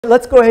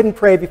Let's go ahead and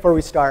pray before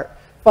we start.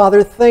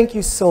 Father, thank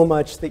you so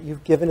much that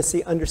you've given us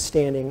the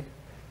understanding.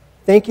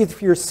 Thank you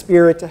for your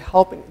Spirit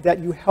that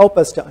you help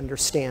us to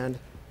understand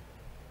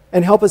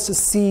and help us to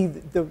see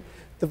the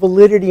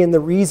validity and the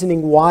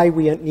reasoning why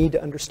we need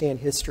to understand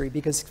history.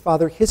 Because,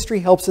 Father,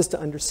 history helps us to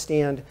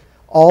understand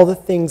all the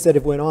things that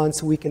have went on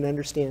so we can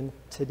understand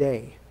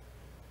today.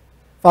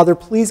 Father,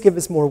 please give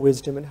us more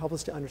wisdom and help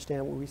us to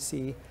understand what we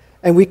see.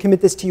 And we commit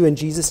this to you in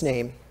Jesus'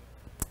 name.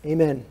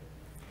 Amen.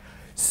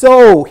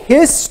 So,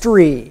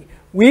 history.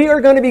 We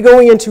are going to be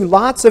going into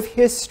lots of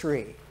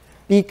history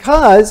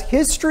because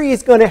history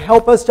is going to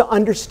help us to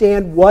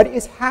understand what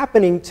is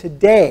happening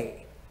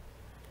today.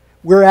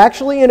 We're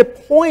actually in a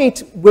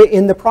point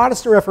in the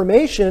Protestant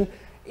Reformation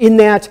in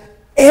that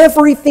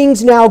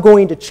everything's now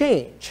going to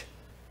change.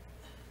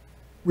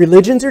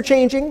 Religions are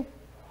changing.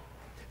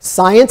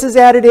 Science is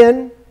added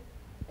in.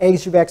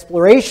 Age of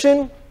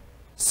exploration.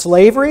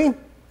 Slavery.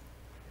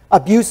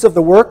 Abuse of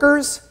the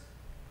workers.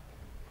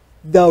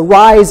 The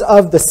rise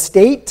of the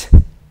state,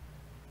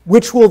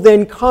 which will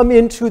then come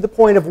into the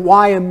point of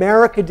why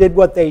America did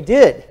what they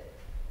did.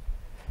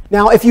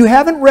 Now, if you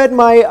haven't read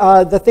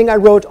the thing I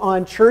wrote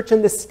on church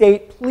and the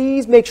state,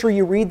 please make sure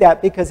you read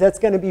that because that's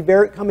going to be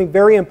becoming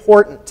very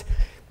important.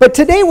 But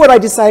today what I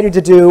decided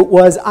to do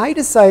was I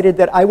decided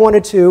that I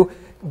wanted to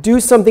do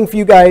something for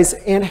you guys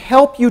and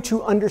help you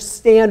to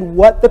understand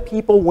what the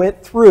people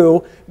went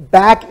through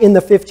back in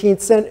the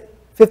 15th,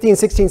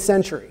 16th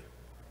century.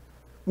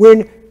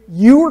 When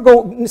you were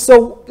going,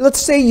 so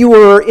let's say you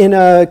were in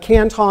a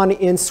canton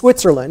in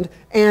Switzerland,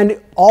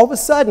 and all of a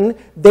sudden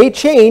they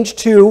changed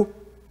to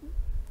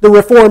the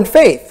Reformed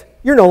faith.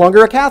 You're no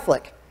longer a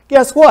Catholic.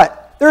 Guess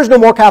what? There's no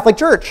more Catholic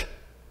Church.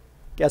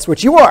 Guess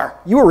what you are?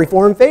 You are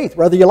Reformed faith,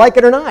 whether you like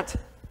it or not.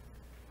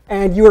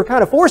 And you were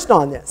kind of forced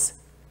on this.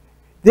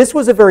 This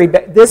was a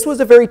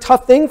very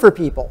tough thing for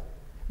people.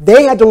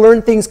 They had to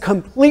learn things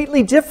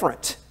completely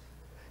different.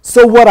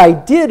 So what I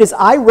did is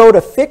I wrote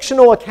a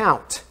fictional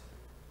account.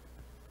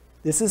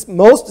 This is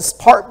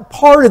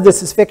part of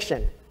this is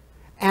fiction.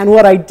 And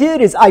what I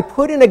did is I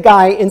put in a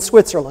guy in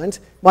Switzerland.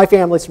 My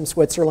family's from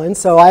Switzerland,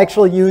 so I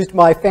actually used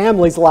my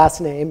family's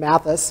last name,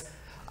 Mathis.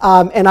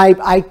 And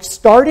I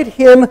started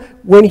him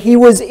when he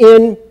was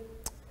a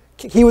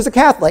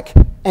Catholic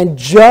and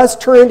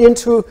just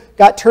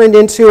got turned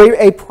into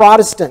a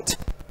Protestant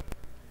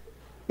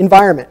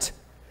environment.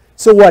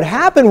 So what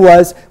happened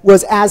was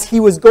as he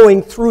was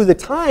going through the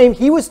time,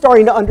 he was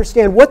starting to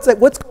understand what's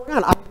going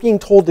on. I'm being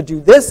told to do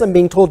this. I'm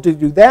being told to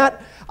do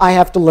that. I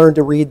have to learn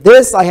to read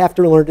this. I have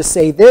to learn to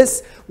say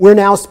this. We're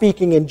now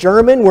speaking in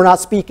German. We're not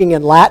speaking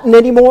in Latin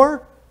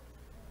anymore.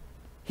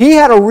 He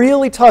had a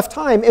really tough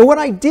time. And what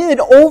I did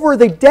over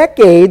the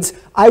decades,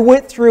 I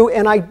went through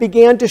and I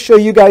began to show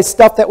you guys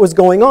stuff that was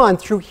going on.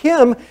 Through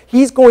him,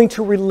 he's going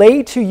to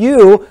relay to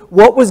you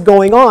what was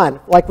going on,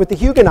 like with the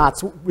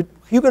Huguenots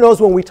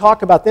when we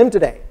talk about them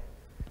today.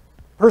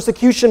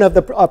 Persecution of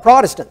the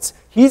Protestants.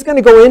 He's going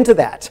to go into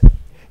that.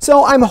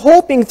 So I'm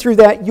hoping through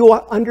that you'll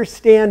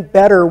understand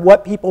better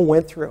what people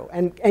went through.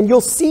 And you'll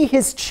see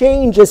his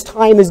change as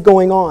time is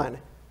going on.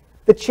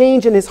 The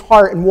change in his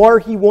heart and where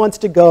he wants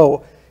to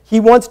go. He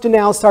wants to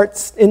now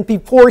start, and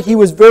before he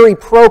was very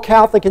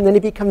pro-Catholic, and then he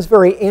becomes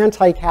very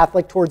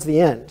anti-Catholic towards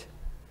the end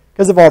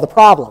because of all the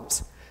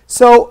problems.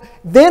 So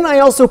then I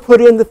also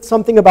put in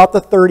something about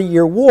the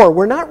 30-Year War.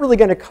 We're not really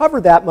going to cover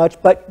that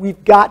much, but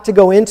we've got to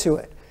go into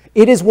it.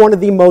 It is one of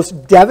the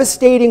most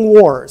devastating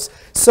wars.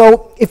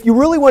 So if you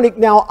really want to,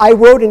 now I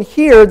wrote in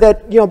here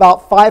that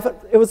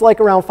it was like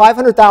around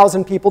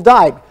 500,000 people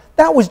died.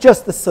 That was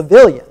just the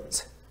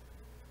civilians.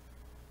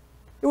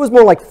 It was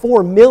more like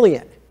 4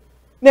 million.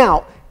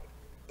 Now,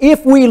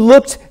 if we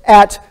looked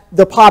at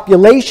the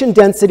population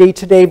density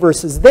today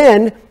versus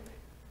then,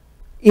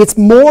 it's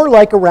more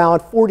like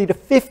around 40 to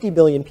 50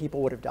 million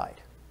people would have died.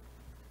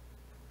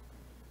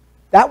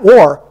 That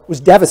war was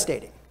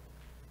devastating.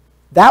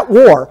 That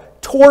war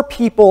tore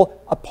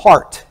people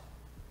apart.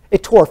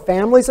 It tore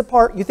families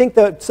apart. You think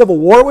the Civil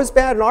War was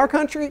bad in our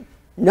country?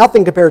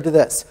 Nothing compared to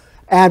this.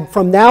 And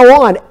from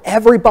now on,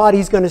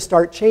 everybody's going to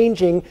start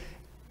changing.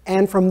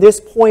 And from this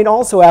point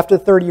also, after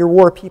the 30-Year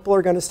War, people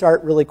are going to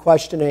start really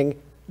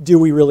questioning, do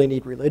we really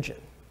need religion?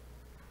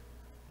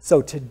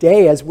 So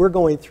today, as we're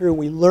going through,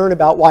 we learn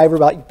about why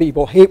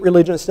people hate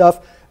religion and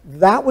stuff.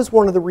 That was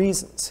one of the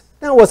reasons.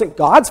 Now, it wasn't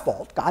God's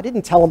fault. God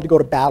didn't tell them to go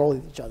to battle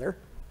with each other.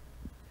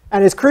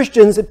 And as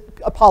Christians,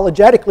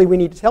 apologetically, we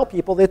need to tell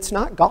people that it's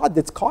not God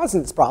that's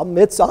causing this problem.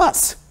 It's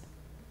us.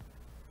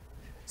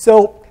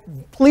 So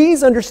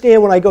please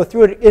understand when I go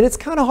through it. And it's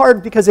kind of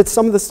hard because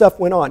some of the stuff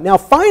went on. Now,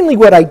 finally,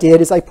 what I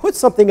did is I put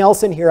something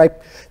else in here.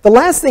 The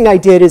last thing I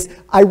did is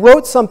I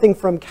wrote something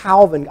from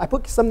Calvin. I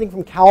put something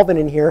from Calvin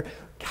in here.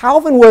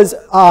 Calvin was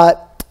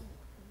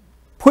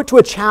put to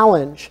a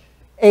challenge.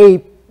 A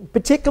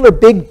particular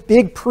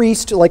big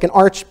priest, like an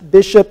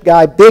archbishop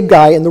guy, big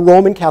guy in the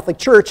Roman Catholic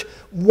Church,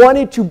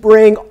 wanted to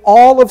bring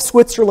all of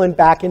Switzerland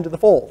back into the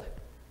fold.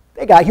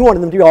 He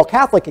wanted them to be all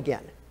Catholic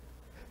again.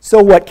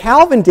 So what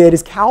Calvin did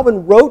is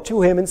Calvin wrote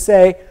to him and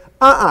say,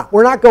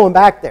 we're not going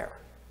back there.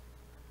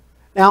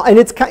 Now, and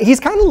he's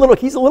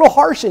a little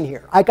harsh in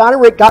here. I got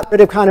rid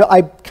of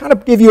I kind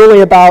of give you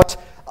only about,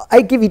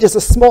 I give you just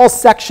a small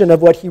section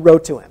of what he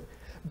wrote to him.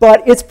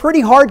 But it's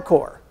pretty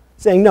hardcore,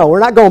 saying, no, we're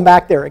not going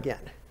back there again.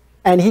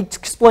 And he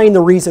explained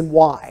the reason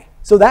why.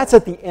 So that's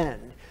at the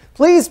end.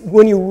 Please,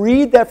 when you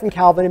read that from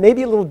Calvin, it may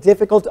be a little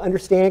difficult to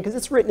understand because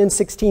it's written in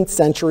 16th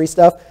century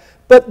stuff,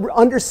 but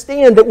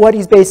understand that what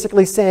he's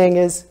basically saying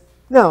is,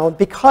 no,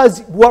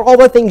 because all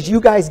the things you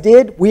guys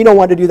did, we don't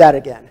want to do that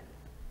again.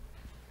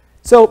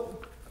 So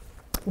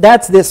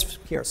that's this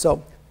here.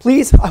 So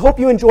please, I hope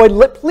you enjoyed.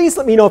 Please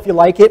let me know if you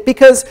like it,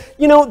 because,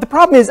 you know, the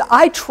problem is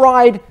I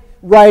tried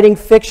writing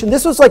fiction.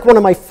 This was like one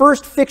of my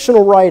first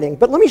fictional writing,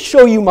 but let me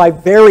show you my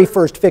very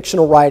first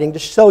fictional writing to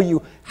show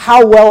you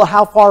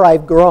how far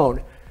I've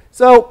grown.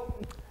 So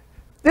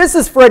this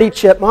is Freddie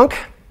Chipmunk.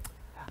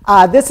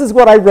 This is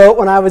what I wrote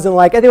when I was in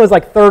I think it was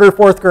like 3rd or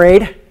 4th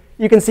grade.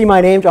 You can see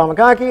my name, John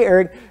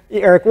McConkie,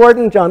 Eric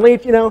Warden, John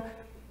Leach, you know.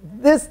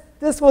 This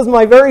was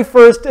my very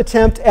first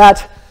attempt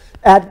at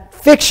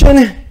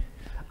fiction.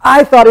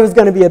 I thought it was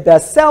going to be a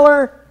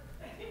bestseller,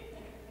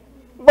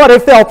 but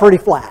it fell pretty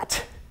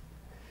flat.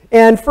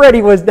 And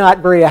Freddie was not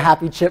very a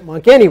happy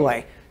chipmunk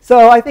anyway.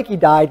 So I think he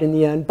died in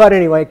the end. But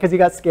anyway, because he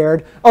got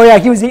scared. Oh yeah,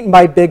 he was eaten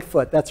by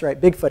Bigfoot. That's right,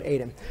 Bigfoot ate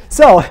him.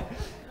 So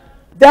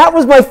that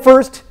was my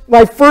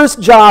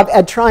first job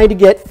at trying to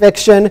get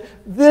fiction.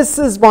 This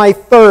is my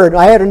 3rd.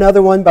 I had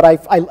another one, but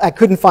I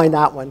couldn't find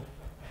that one.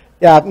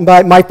 Yeah,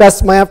 my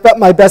best friend,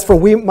 my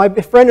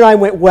friend and I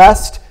went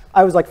west.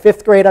 I was like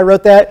 5th grade, I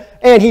wrote that,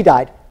 and he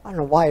died. I don't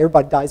know why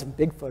everybody dies from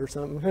Bigfoot or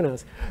something, who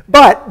knows.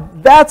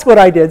 But that's what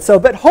I did. So,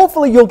 but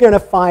hopefully you're going to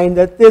find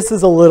that this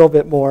is a little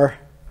bit more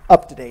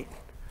up to date.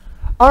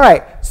 All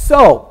right,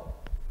 so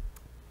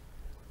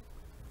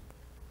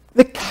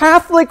the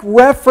Catholic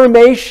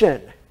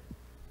Reformation.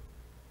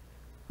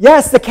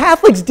 Yes, the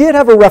Catholics did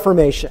have a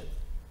Reformation.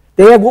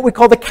 They had what we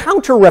call the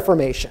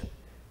Counter-Reformation.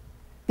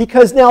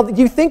 Because now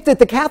you think that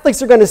the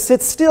Catholics are going to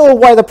sit still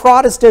while the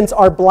Protestants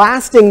are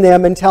blasting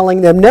them and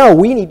telling them, no,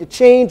 we need to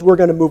change, we're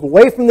going to move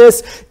away from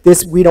this,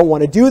 we don't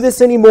want to do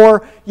this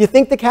anymore. You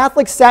think the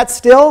Catholics sat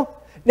still?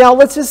 Now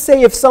let's just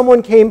say if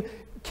someone came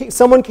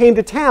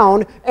to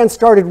town and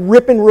started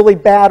ripping really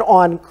bad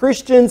on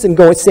Christians and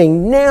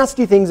saying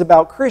nasty things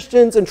about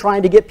Christians and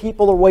trying to get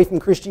people away from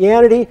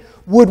Christianity,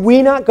 would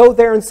we not go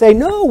there and say,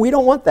 no, we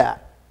don't want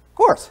that? Of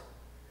course.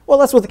 Well,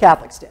 that's what the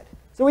Catholics did.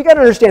 So we got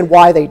to understand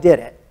why they did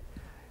it.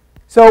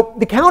 So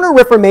the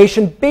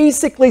Counter-Reformation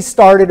basically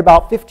started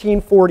about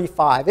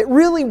 1545.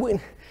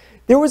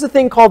 There was a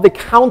thing called the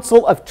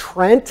Council of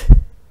Trent,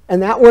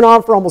 and that went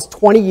on for almost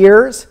 20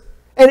 years.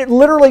 And it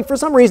literally, for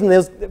some reason,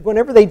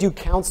 whenever they do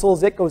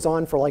councils, it goes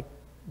on for like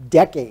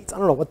decades. I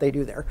don't know what they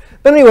do there.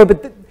 But anyway,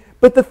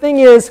 but the thing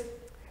is,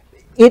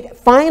 it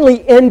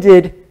finally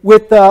ended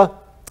with the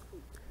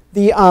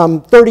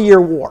 30-Year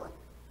War.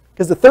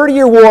 Because the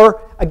 30-Year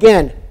War,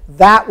 again,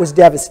 that was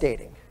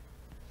devastating.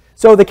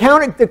 So the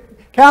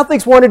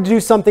Catholics wanted to do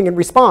something in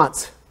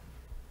response.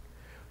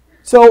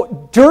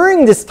 So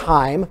during this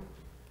time,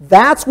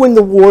 that's when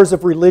the wars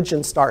of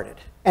religion started.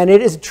 And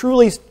it is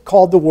truly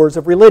called the wars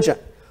of religion.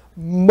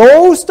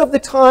 Most of the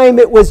time,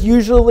 it was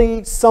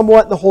usually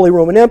somewhat in the Holy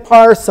Roman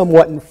Empire,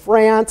 somewhat in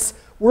France.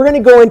 We're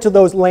going to go into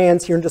those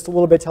lands here in just a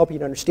little bit to help you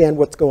to understand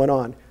what's going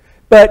on.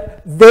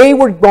 But they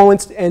were going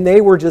and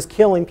they were just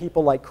killing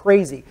people like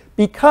crazy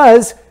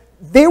because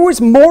there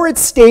was more at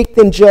stake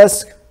than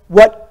just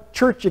what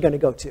church you're going to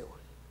go to.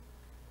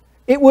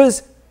 It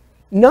was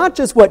not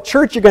just what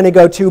church you're going to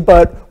go to,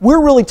 but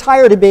we're really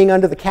tired of being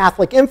under the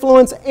Catholic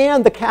influence,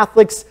 and the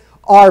Catholics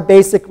are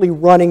basically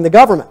running the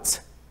governments.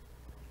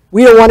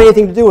 We don't want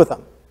anything to do with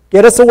them.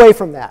 Get us away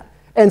from that.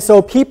 And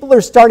so people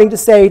are starting to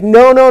say,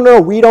 no, no, no,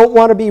 we don't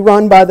want to be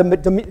run by the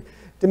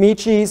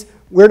Medicis.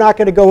 We're not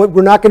going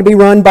to be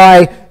run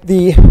by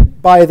the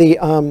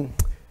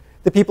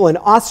people in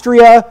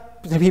Austria,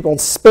 the people in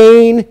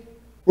Spain.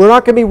 We're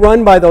not going to be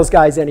run by those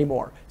guys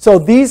anymore. So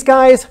these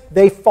guys,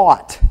 they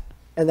fought.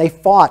 And they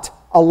fought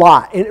a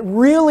lot. And it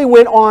really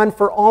went on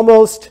for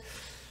almost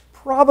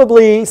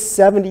probably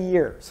 70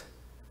 years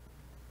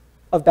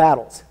of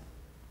battles.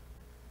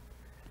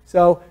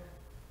 So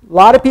a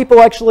lot of people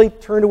actually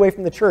turned away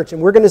from the church.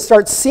 And we're going to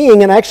start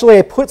seeing, and actually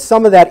I put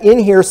some of that in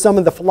here, some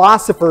of the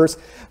philosophers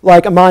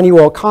like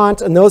Immanuel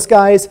Kant and those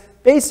guys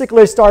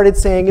basically started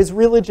saying, is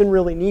religion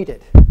really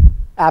needed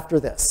after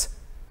this?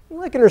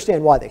 Well, I can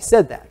understand why they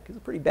said that, because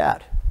it's pretty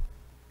bad.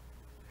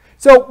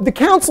 So the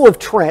Council of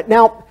Trent.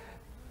 Now,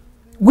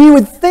 we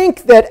would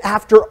think that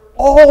after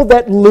all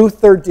that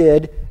Luther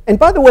did, and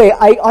by the way,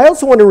 I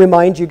also want to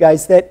remind you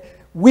guys that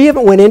we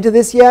haven't went into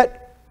this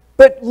yet,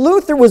 but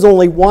Luther was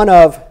only one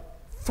of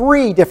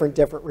three different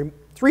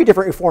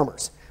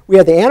reformers. We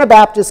had the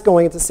Anabaptists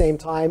going at the same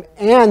time,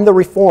 and the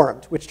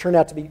Reformed, which turned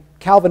out to be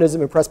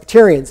Calvinism and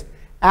Presbyterians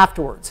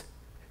afterwards.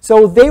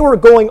 So they were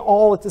going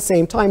all at the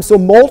same time. So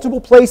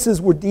multiple places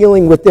were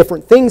dealing with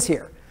different things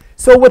here.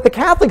 So what the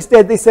Catholics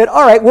did, they said,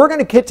 all right, we're going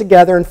to get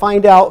together and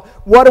find out,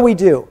 what do we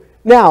do?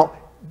 Now,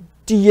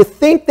 do you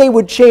think they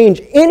would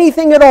change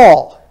anything at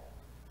all?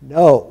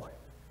 No.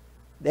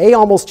 They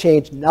almost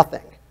changed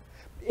nothing,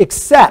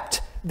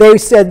 except they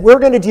said, we're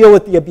going to deal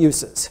with the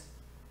abuses.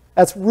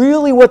 That's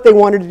really what they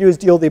wanted to do, is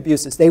deal with the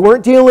abuses. They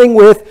weren't dealing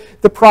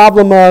with the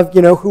problem of,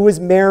 who is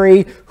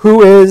Mary,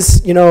 who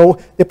is,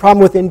 the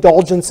problem with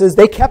indulgences.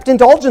 They kept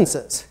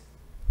indulgences.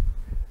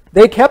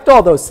 They kept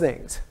all those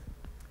things.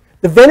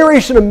 The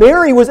veneration of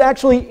Mary was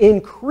actually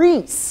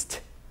increased.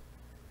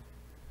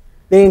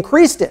 They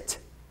increased it.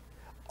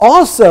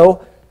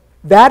 Also,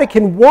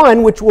 Vatican I,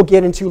 which we'll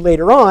get into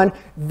later on,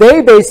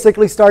 they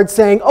basically started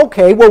saying,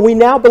 okay, well, we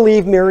now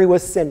believe Mary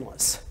was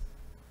sinless.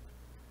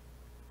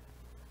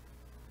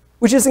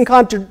 Which is in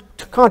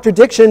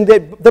contradiction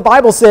that the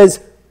Bible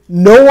says,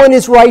 no one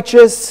is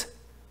righteous,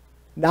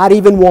 not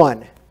even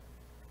one.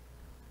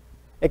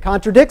 It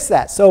contradicts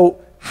that.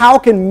 So how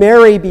can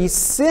Mary be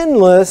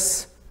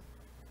sinless?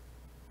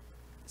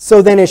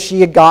 So then is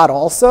she a God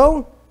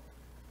also?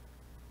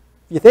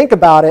 If you think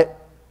about it,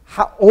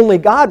 only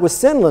God was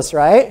sinless,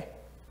 right?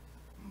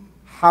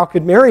 How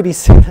could Mary be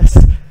sinless?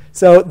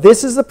 So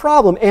this is the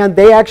problem. And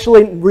they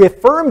actually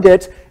reaffirmed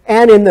it.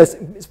 And in this,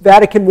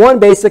 Vatican I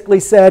basically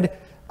said,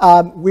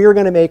 we're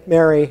going to make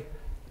Mary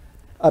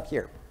up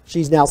here.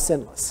 She's now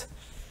sinless.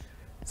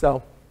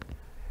 So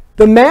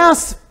the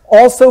Mass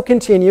also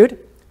continued.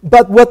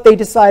 But what they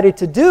decided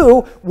to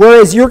do,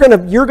 whereas you're going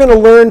to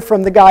learn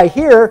from the guy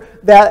here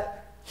that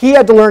he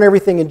had to learn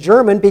everything in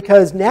German,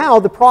 because now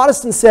the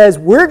Protestant says,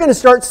 we're going to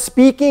start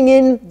speaking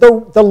in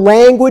the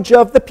language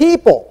of the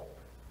people.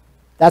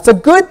 That's a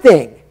good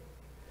thing.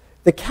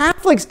 The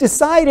Catholics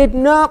decided,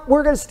 no,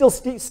 we're going to still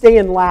stay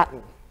in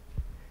Latin.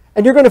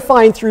 And you're going to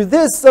find through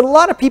this that a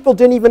lot of people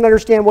didn't even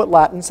understand what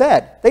Latin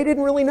said. They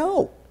didn't really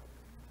know,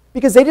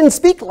 because they didn't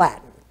speak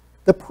Latin.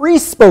 The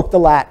priests spoke the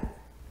Latin.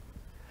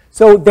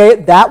 So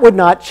that would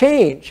not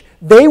change.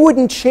 They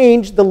wouldn't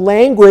change the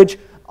language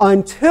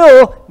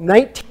until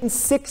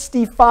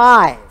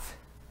 1965,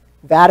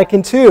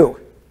 Vatican II.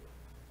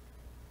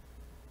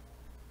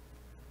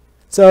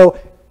 So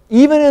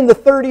even in the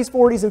 30s,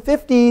 40s, and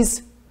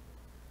 50s,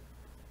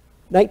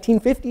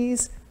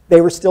 1950s, they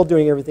were still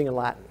doing everything in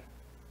Latin.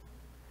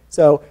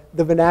 So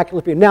the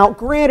vernacular period. Now,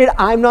 granted,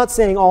 I'm not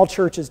saying all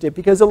churches did,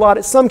 because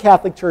some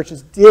Catholic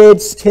churches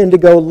did tend to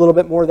go a little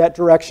bit more that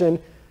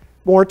direction,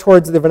 more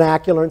towards the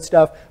vernacular and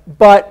stuff.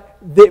 But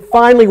it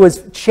finally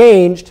was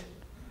changed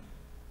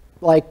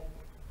like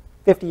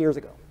 50 years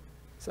ago.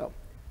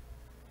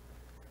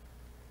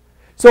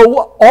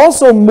 So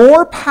also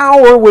more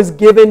power was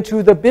given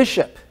to the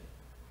bishop.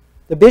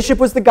 The bishop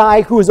was the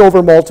guy who was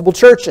over multiple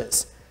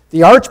churches.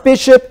 The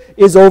archbishop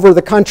is over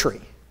the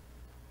country.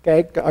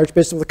 Okay,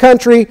 archbishop of the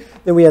country,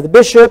 then we have the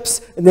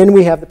bishops, and then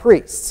we have the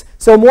priests.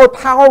 So more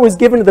power was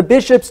given to the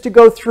bishops to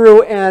go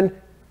through and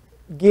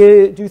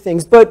do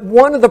things. But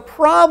one of the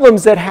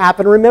problems that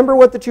happened, remember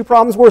what the two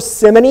problems were?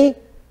 Simony,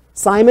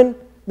 Simon,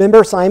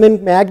 remember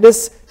Simon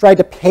Magus tried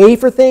to pay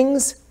for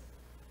things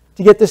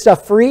to get this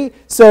stuff free?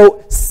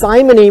 So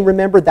simony,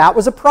 remember, that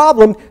was a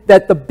problem,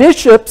 that the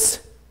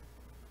bishops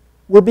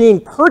were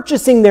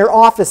purchasing their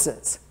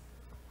offices.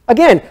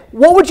 Again,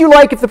 what would you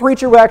like if the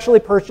preacher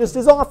actually purchased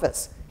his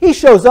office? He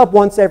shows up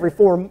once every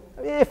 4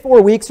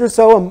 weeks or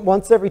so, and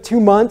once every 2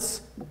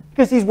 months,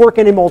 because he's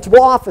working in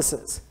multiple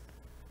offices.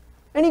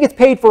 And he gets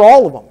paid for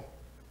all of them.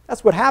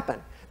 That's what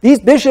happened. These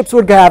bishops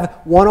would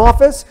have one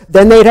office,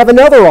 then they'd have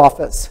another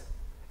office,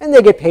 and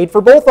they get paid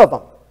for both of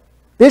them.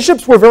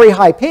 Bishops were very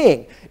high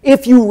paying.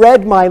 If you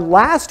read my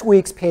last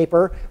week's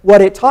paper,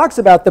 what it talks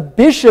about, the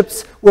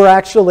bishops were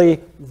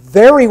actually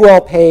very well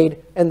paid,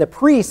 and the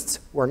priests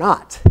were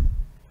not.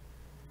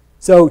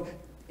 So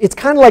it's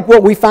kind of like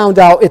what we found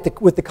out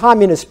with the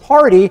Communist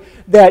Party,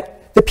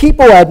 that the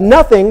people had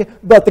nothing,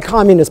 but the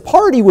Communist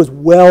Party was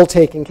well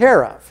taken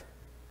care of.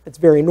 It's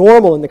very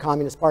normal in the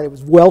Communist Party. It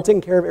was well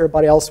taken care of.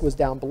 Everybody else was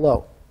down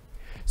below.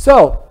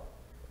 So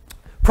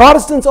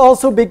Protestants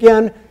also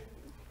began,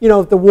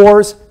 the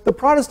wars. The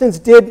Protestants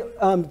did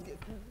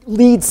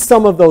lead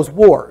some of those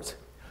wars.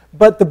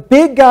 But the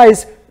big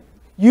guys,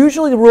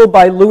 usually ruled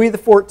by Louis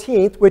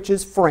XIV, which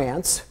is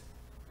France,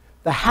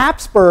 the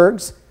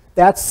Habsburgs,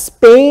 that's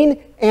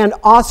Spain and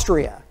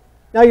Austria.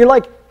 Now you're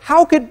like,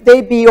 how could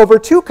they be over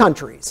two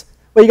countries?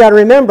 Well, you got to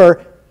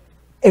remember,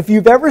 if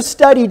you've ever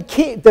studied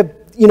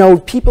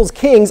people's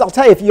kings, I'll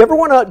tell you, if you ever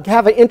want to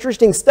have an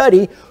interesting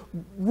study,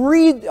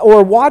 read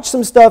or watch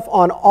some stuff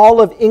on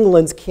all of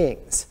England's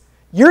kings.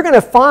 You're going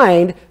to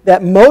find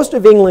that most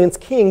of England's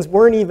kings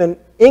weren't even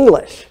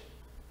English.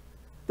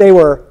 They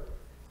were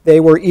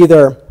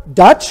either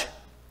Dutch,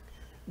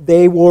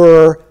 they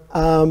were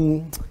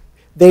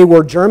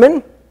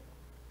German,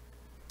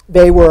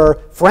 they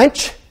were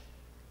French,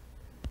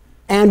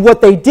 and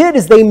what they did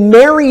is they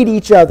married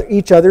each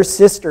other's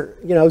sister.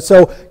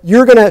 So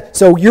you're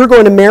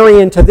going to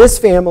marry into this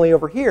family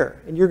over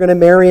here, and you're going to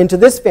marry into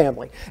this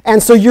family.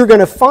 And so you're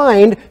going to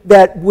find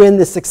that when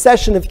the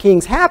succession of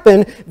kings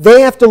happen, they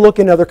have to look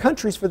in other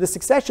countries for the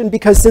succession,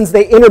 because since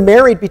they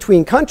intermarried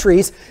between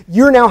countries,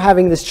 you're now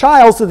having this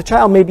child, so the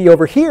child may be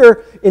over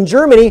here in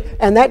Germany,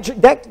 and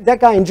that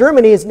guy in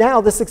Germany is now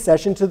the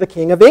succession to the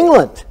King of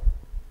England.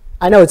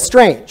 I know it's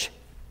strange.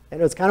 And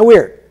it was kind of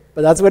weird,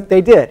 but that's what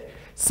they did.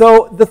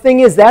 So the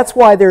thing is, that's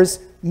why there's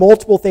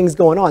multiple things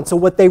going on. So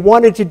what they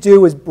wanted to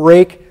do is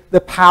break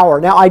the power.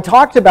 Now, I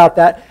talked about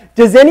that.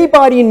 Does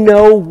anybody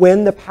know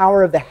when the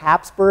power of the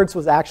Habsburgs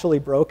was actually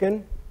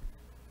broken?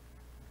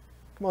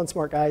 Come on,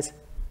 smart guys.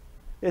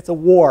 It's a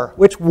war.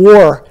 Which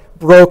war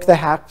broke the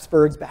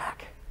Habsburgs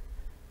back?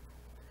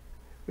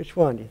 Which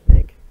one do you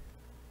think?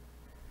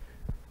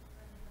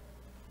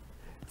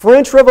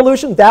 French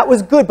Revolution, that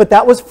was good, but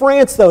that was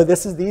France, though.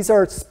 These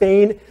are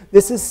Spain.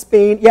 This is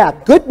Spain. Yeah,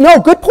 good. No,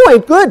 good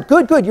point.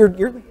 Good.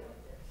 You're.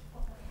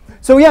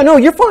 So yeah, no,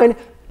 you're fine.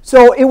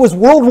 So it was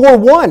World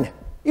War I.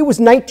 It was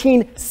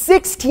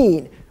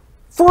 1916,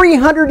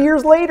 300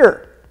 years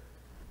later.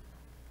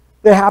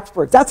 The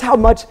Habsburgs. That's how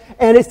much,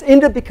 and it's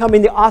ended up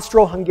becoming the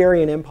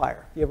Austro-Hungarian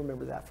Empire. If you ever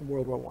remember that from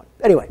World War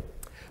I. Anyway,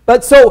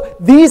 but so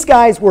these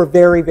guys were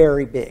very,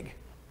 very big.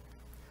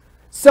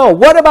 So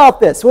what about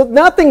this? Well,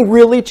 nothing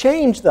really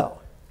changed, though,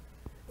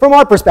 from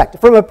our perspective.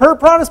 From a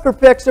Protestant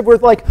perspective, we're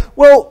like,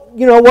 well,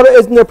 you know, what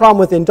isn't there a problem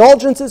with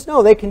indulgences?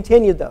 No, they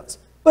continued those.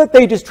 But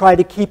they just tried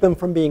to keep them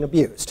from being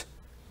abused.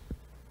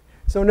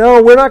 So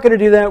no, we're not going to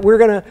do that. We're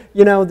going to,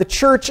 you know, the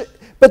church.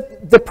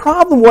 But the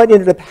problem, what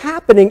ended up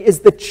happening is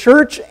the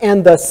church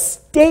and the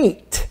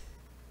state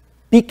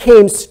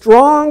became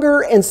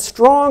stronger and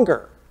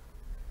stronger.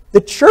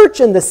 The church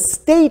and the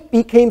state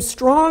became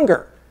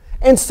stronger.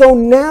 And so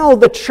now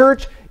the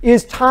church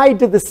is tied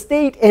to the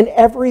state and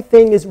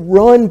everything is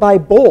run by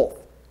both.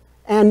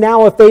 And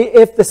now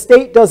if the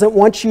state doesn't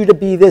want you to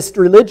be this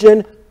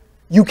religion,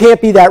 you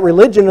can't be that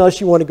religion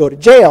unless you want to go to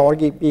jail or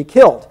be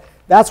killed.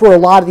 That's where a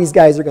lot of these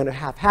guys are going to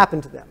have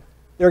happen to them.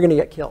 They're going to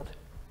get killed.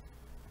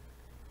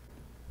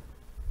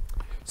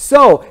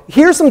 So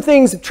here's some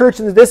things of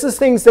church, and this is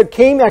things that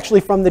came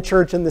actually from the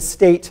church and the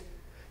state.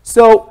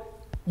 So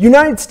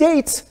United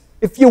States,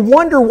 if you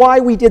wonder why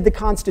we did the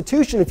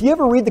Constitution, if you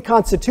ever read the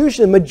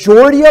Constitution, the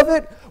majority of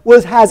it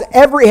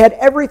had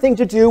everything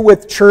to do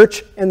with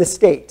church and the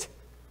state.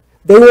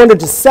 They wanted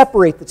to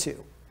separate the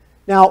two.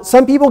 Now,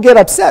 some people get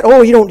upset,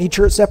 oh, you don't need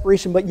church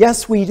separation, but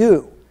yes, we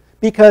do.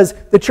 Because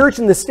the church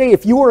and the state,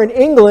 if you were in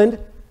England,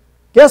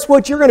 guess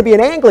what? You're going to be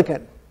an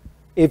Anglican.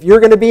 If you're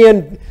going to be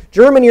in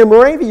Germany or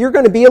Moravia, you're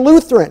going to be a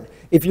Lutheran.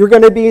 If you're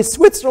going to be in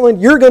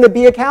Switzerland, you're going to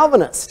be a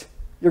Calvinist.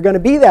 You're going to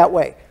be that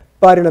way.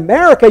 But in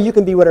America, you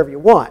can be whatever you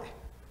want.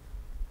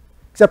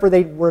 Except for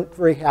they weren't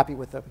very happy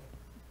with the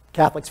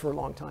Catholics for a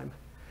long time.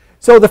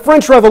 So the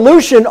French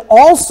Revolution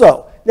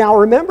also. Now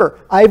remember,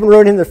 I even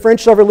wrote in the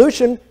French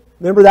Revolution,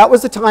 remember that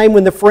was the time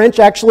when the French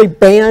actually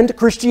banned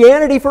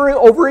Christianity for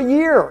over a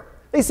year.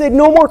 They said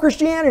no more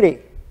Christianity.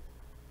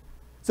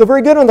 So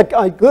very good on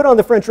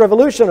the French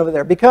Revolution over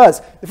there,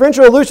 because the French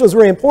Revolution was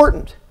very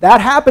important. That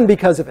happened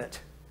because of it.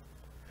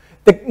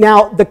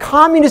 Now, the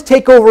communist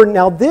takeover,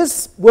 now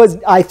this was,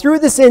 I threw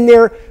this in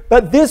there,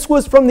 but this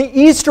was from the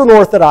Eastern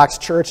Orthodox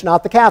Church,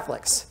 not the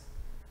Catholics.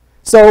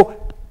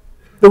 So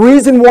the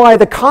reason why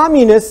the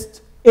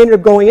communists ended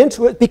up going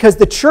into it, because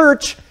the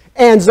church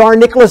and Tsar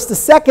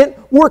Nicholas II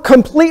were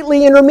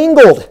completely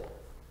intermingled.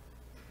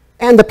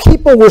 And the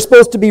people were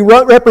supposed to be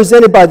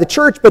represented by the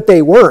church, but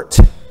they weren't.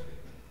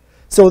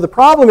 So the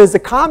problem is the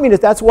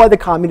communists, that's why the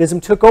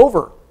communism took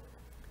over.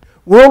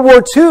 World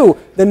War II,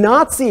 the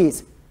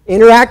Nazis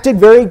interacted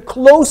very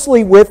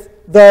closely with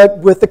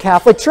the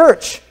Catholic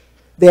Church.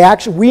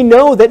 We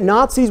know that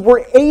Nazis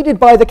were aided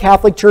by the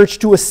Catholic Church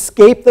to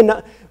escape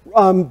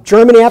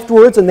Germany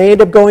afterwards, and they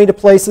ended up going to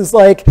places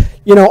like,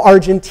 you know,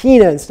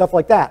 Argentina and stuff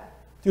like that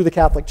through the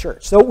Catholic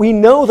Church. So we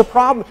know the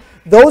problem.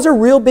 Those are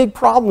real big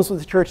problems with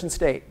the church and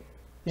state.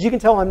 As you can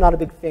tell, I'm not a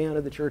big fan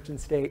of the church and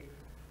state.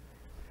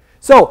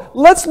 So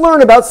let's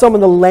learn about some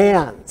of the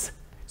lands.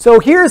 So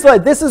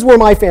this is where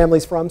my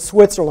family's from,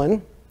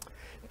 Switzerland.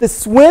 The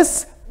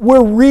Swiss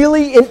were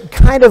really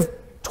kind of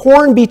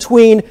torn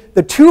between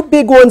the two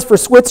big ones for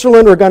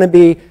Switzerland are going to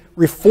be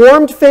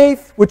Reformed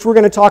faith, which we're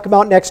going to talk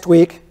about next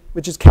week,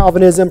 which is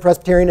Calvinism,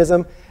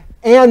 Presbyterianism.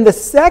 And the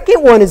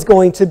second one is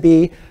going to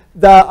be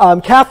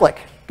the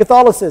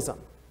Catholicism.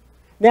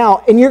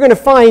 Now, and you're going to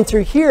find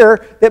through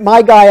here that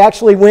my guy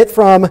actually went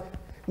from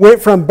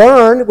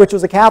Bern, which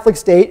was a Catholic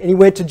state, and he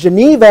went to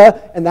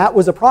Geneva, and that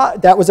was a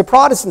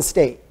Protestant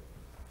state.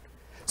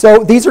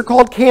 So these are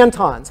called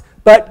cantons.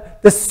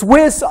 But the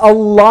Swiss, a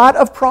lot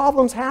of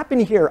problems happen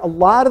here. A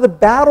lot of the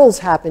battles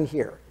happen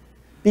here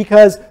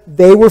because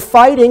they were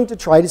fighting to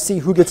try to see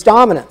who gets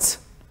dominance.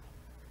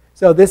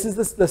 So this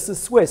is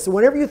Swiss. So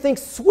whenever you think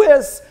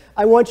Swiss,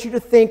 I want you to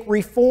think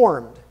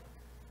Reformed,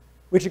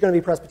 which are going to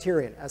be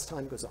Presbyterian as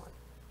time goes on.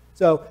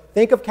 So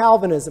think of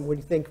Calvinism when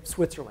you think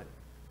Switzerland.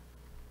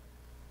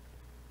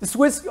 The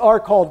Swiss are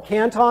called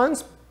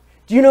cantons.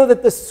 Do you know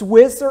that the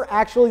Swiss are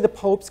actually the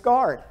Pope's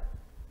guard?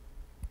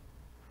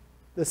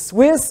 The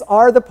Swiss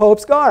are the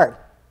Pope's guard.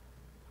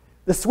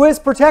 The Swiss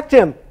protect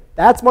him.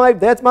 That's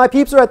my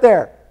peeps right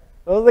there.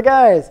 Those are the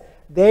guys.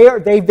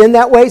 They've been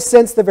that way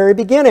since the very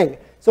beginning.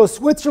 So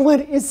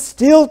Switzerland is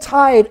still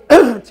tied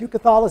to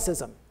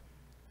Catholicism.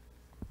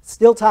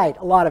 Still tied,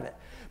 a lot of it.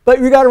 But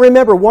you got to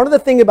remember, one of the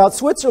things about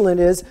Switzerland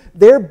is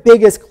their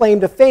biggest claim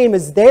to fame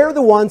is they're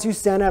the ones who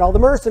sent out all the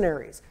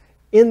mercenaries.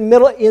 In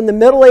the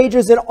Middle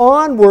Ages and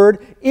onward,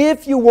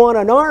 if you want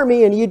an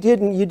army and you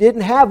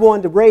didn't have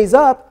one to raise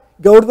up,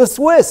 go to the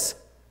Swiss.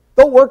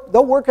 They'll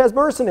work as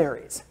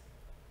mercenaries.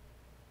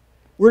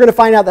 We're going to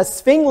find out that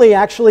Zwingli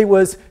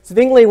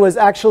was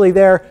actually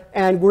there,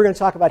 and we're going to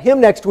talk about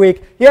him next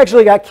week. He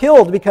actually got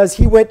killed because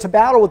he went to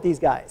battle with these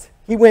guys.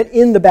 He went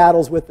in the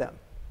battles with them.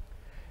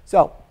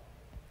 So,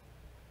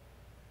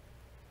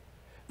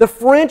 the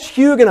French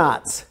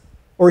Huguenots,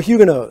 or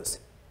Huguenots.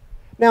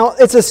 Now,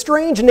 it's a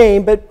strange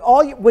name, but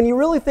when you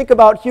really think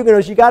about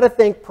Huguenots, you got to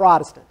think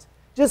Protestant.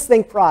 Just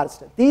think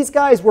Protestant. These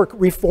guys were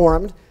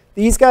Reformed.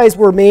 These guys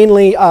were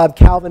mainly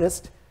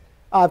Calvinist,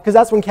 because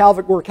that's where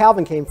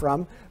Calvin came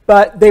from.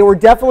 But they were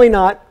definitely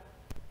not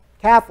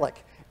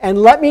Catholic. And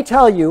let me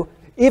tell you,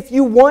 if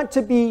you want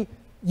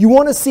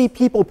to see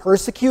people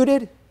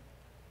persecuted,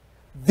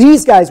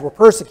 these guys were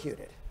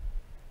persecuted.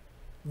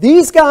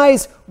 These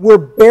guys were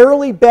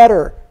barely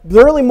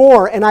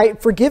more, and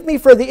forgive me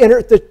for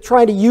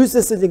trying to use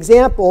this as an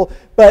example,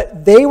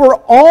 but they were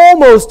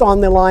almost on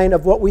the line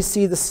of what we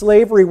see the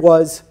slavery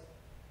was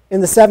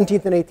in the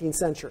 17th and 18th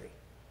century.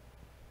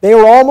 They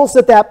were almost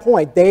at that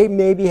point. They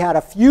maybe had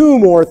a few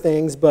more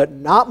things, but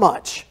not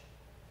much.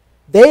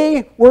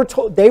 They were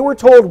told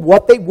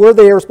where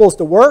they were supposed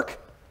to work,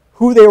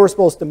 who they were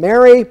supposed to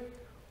marry,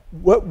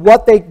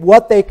 what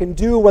they can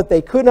do, what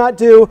they could not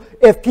do.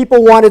 If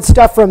people wanted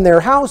stuff from their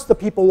house, the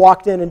people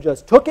walked in and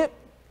just took it.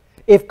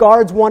 If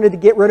guards wanted to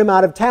get rid of them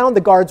out of town,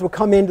 the guards would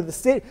come into the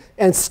city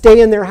and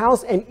stay in their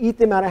house and eat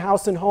them out of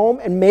house and home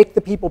and make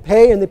the people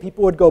pay, and the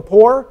people would go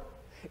poor.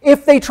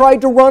 If they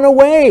tried to run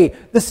away,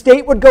 the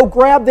state would go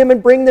grab them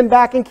and bring them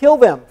back and kill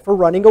them for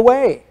running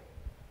away.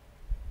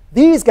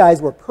 These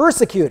guys were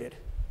persecuted.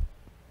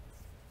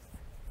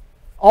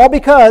 All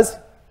because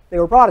they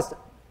were Protestant.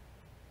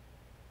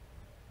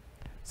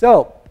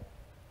 So,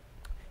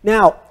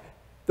 now,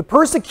 the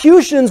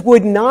persecutions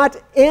would not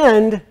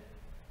end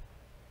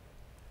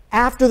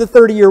after the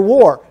 30-Year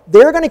War.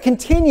 They're going to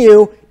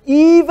continue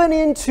even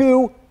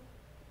into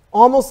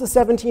almost the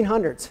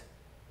 1700s.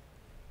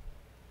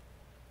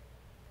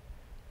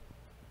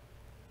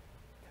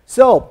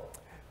 So,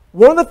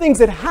 one of the things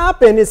that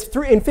happened is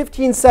in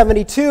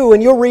 1572,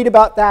 and you'll read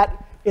about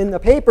that in the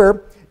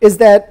paper, is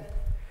that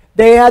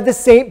they had the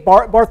St.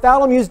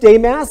 Bartholomew's Day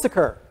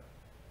Massacre.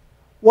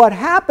 What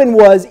happened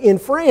was in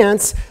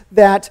France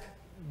that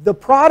the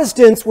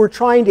Protestants were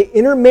trying to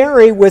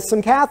intermarry with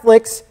some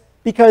Catholics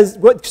because,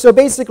 so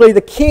basically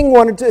the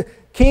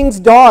king's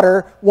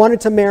daughter wanted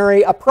to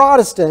marry a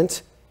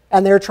Protestant,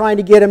 and they're trying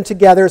to get them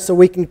together so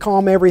we can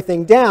calm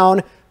everything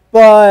down,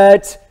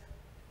 but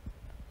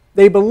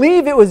they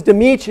believe it was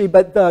Dmitri,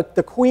 but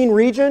the Queen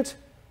Regent,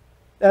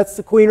 that's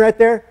the Queen right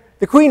there.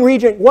 The Queen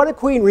Regent, what a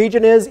Queen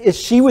Regent is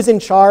she was in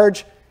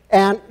charge,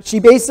 and she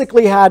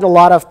basically had a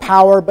lot of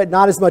power, but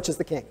not as much as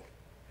the king.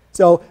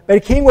 So, but the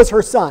king was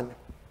her son.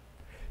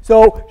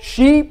 So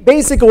she,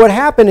 basically what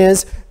happened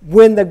is,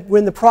 when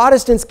the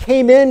Protestants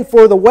came in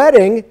for the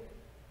wedding,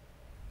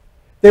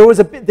 there was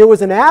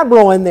an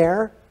admiral in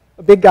there,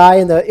 a big guy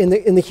in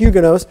the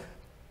Huguenots,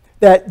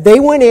 that they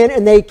went in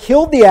and they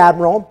killed the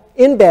admiral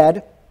in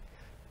bed,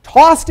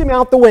 tossed him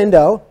out the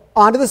window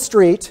onto the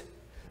street.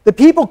 The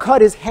people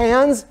cut his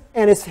hands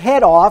and his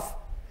head off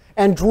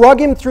and drug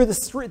him through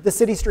the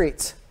city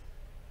streets.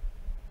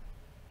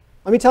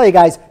 Let me tell you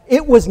guys,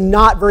 it was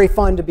not very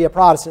fun to be a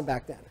Protestant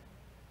back then.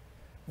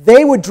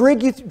 They would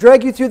drag you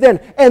through then.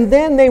 And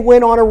then they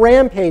went on a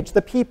rampage.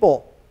 The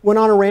people went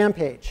on a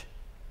rampage.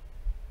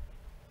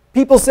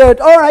 People said,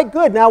 all right,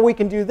 good, now we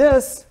can do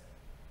this.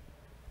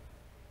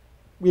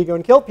 We go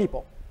and kill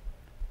people.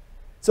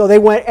 So they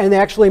went and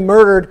actually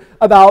murdered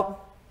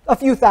about a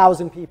few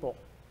thousand people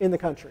in the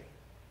country.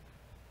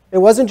 It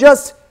wasn't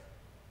just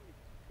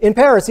in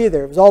Paris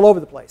either. It was all over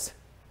the place.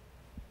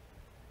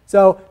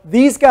 So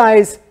these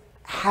guys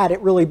had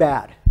it really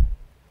bad.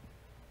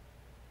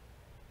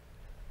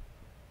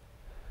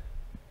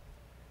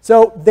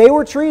 So they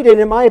were treated,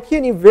 in my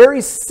opinion,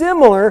 very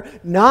similar,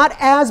 not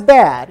as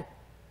bad,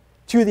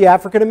 to the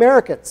African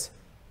Americans.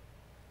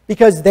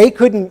 Because they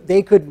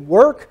couldn't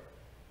work,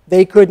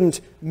 they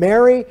couldn't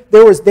marry.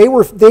 They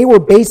were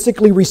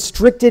basically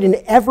restricted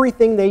in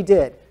everything they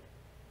did.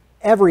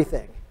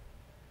 Everything.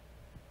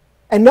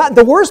 And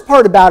the worst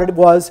part about it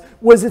was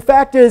the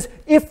fact is,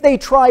 if they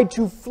tried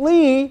to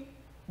flee,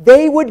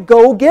 they would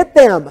go get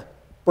them,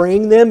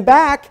 bring them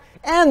back,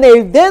 and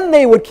then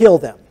they would kill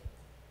them.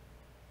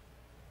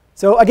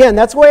 So again,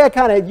 that's why you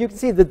can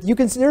see that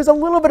there's a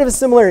little bit of a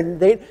similarity.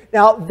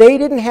 They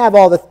didn't have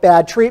all the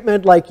bad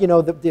treatment, like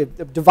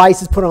the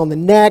devices put on the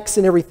necks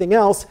and everything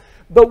else.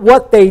 But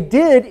what they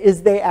did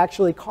is they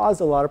actually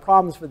caused a lot of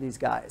problems for these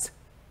guys.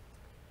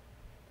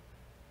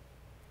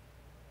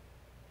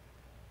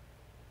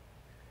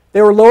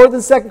 They were lower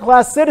than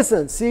second-class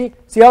citizens. See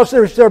how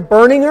they're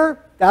burning her?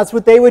 That's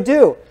what they would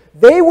do.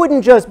 They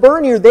wouldn't just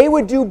burn you. They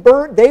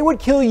would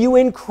kill you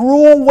in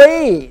cruel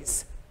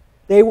ways.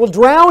 They will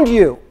drown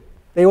you.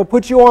 They will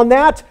put you on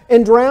that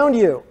and drown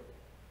you.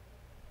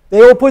 They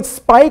will put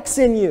spikes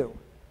in you.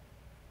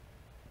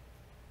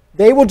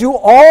 They will do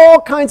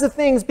all kinds of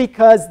things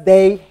because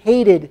they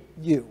hated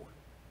you.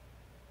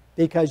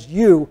 Because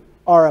you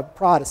are a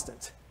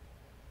Protestant.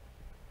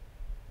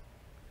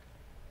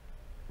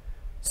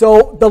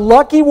 So the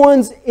lucky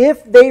ones,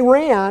 if they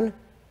ran,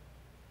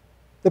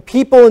 the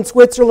people in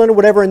Switzerland or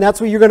whatever, and that's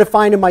what you're going to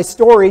find in my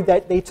story,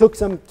 that they took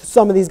some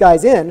of these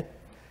guys in,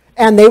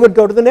 and they would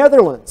go to the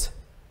Netherlands.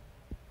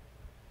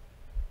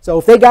 So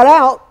if they got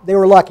out, they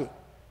were lucky.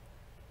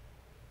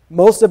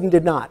 Most of them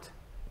did not.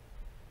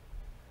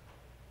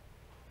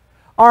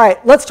 All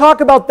right, let's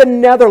talk about the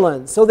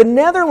Netherlands. So the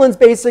Netherlands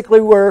basically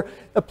were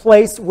a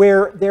place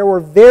where there were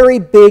very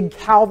big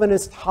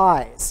Calvinist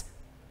ties.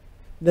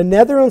 The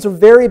Netherlands were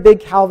very big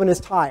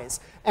Calvinist ties.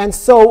 And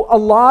so a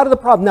lot of the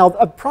problem, now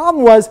the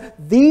problem was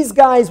these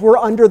guys were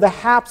under the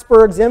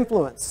Habsburgs'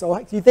 influence. So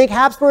if you think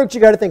Habsburgs,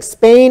 you got to think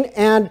Spain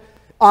and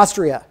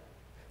Austria.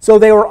 So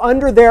they were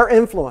under their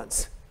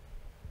influence.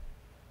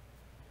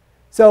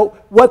 So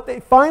what they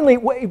finally,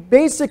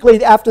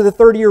 basically after the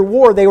 30-Year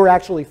War, they were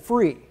actually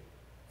free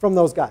from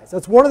those guys.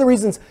 That's one of the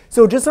reasons.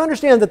 So just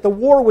understand that the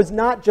war was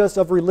not just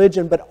of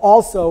religion, but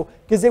also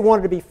because they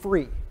wanted to be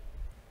free.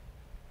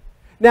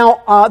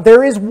 Now,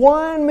 there is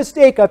one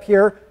mistake up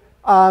here.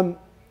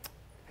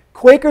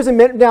 Quakers and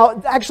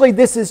now actually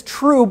this is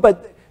true,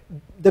 but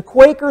the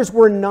Quakers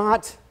were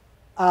not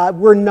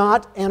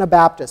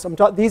Anabaptists.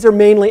 These are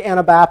mainly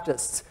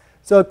Anabaptists.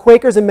 So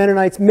Quakers and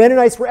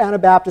Mennonites were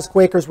Anabaptists,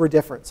 Quakers were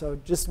different. So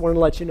just wanted to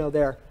let you know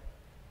there.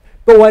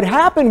 But what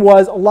happened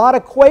was a lot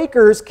of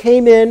Quakers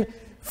came in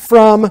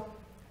from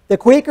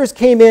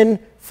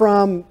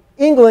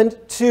England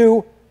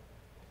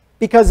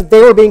because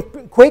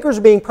Quakers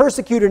were being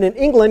persecuted in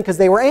England because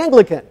they were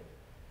Anglican.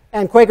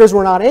 And Quakers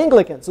were not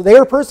Anglican. So they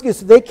were persecuted.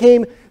 So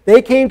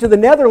they came to the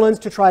Netherlands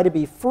to try to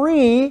be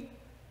free.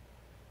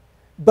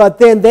 But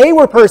then they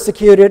were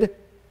persecuted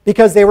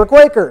because they were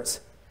Quakers.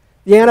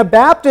 The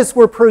Anabaptists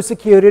were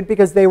persecuted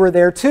because they were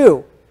there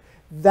too.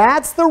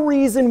 That's the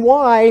reason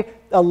why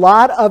a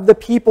lot of the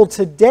people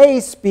today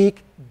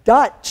speak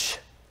Dutch.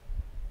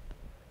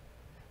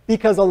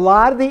 Because a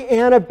lot of the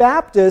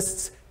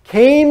Anabaptists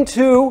came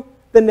to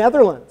the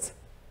Netherlands.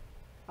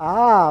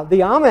 Ah,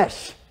 the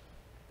Amish.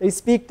 They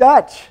speak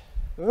Dutch.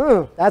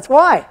 That's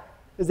why.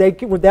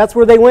 That's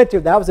where they went to.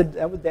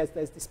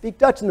 They speak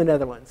Dutch in the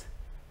Netherlands.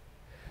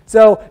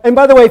 So, and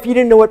by the way, if you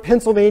didn't know what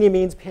Pennsylvania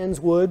means, Penn's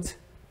Woods.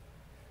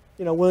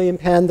 You know, William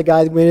Penn, the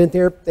guy that went in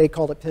there, they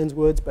called it Penn's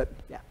Woods, but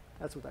yeah,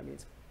 that's what that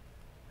means.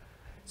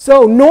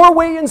 So,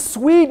 Norway and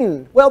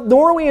Sweden. Well,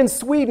 Norway and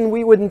Sweden,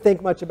 we wouldn't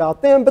think much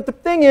about them, but the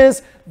thing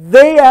is,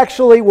 they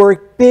actually were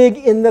big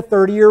in the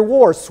 30-Year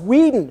War.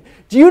 Sweden.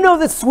 Do you know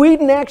that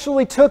Sweden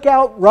actually took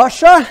out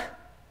Russia?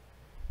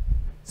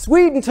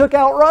 Sweden took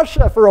out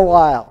Russia for a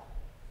while.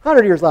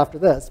 100 years after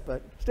this,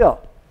 but still.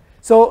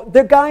 So,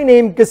 the guy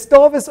named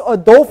Gustavus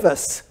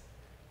Adolphus.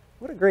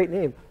 What a great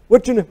name.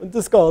 What's your name?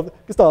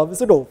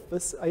 Gustavus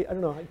Adolphus. I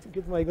don't know,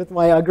 with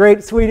my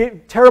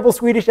great terrible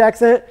Swedish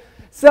accent.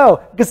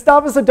 So,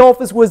 Gustavus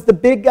Adolphus was the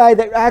big guy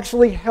that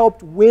actually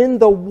helped win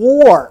the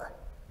war.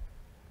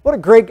 What a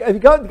great guy. The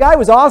guy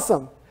was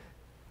awesome.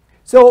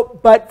 So,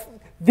 but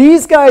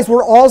these guys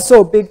were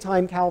also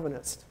big-time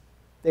Calvinists.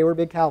 They were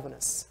big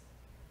Calvinists.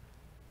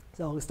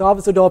 So,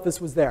 Gustavus Adolphus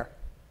was there.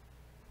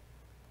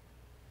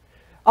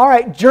 All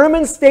right,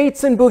 German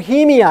states in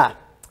Bohemia.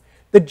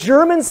 The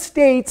German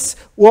states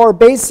were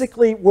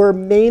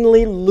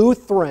mainly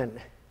Lutheran.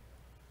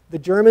 The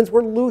Germans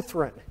were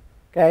Lutheran,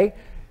 okay?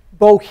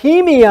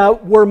 Bohemia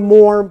were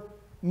more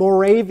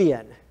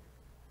Moravian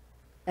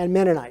and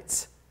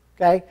Mennonites,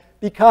 okay?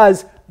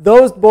 Because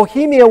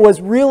Bohemia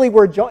was really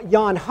where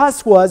Jan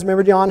Hus was.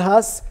 Remember Jan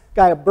Hus?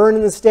 Guy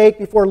burning the stake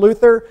before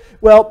Luther?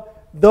 Well,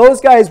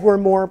 those guys were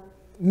more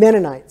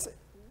Mennonites,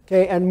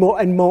 okay, and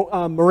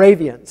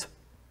Moravians.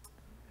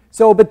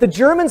 So, but the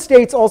German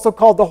states, also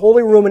called the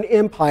Holy Roman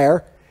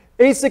Empire,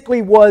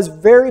 basically was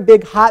very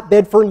big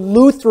hotbed for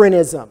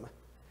Lutheranism.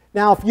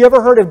 Now, if you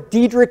ever heard of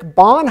Dietrich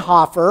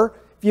Bonhoeffer,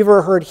 if you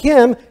ever heard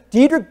him,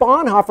 Dietrich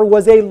Bonhoeffer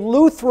was a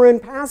Lutheran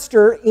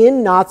pastor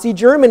in Nazi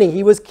Germany.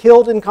 He was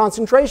killed in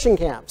concentration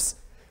camps.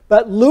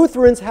 But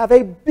Lutherans have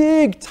a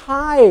big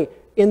tie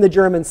in the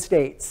German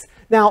states.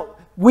 Now,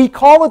 we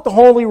call it the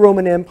Holy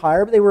Roman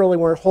Empire, but they really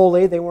weren't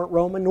holy. They weren't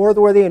Roman, nor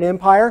were they an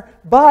empire.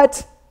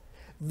 But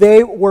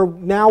they were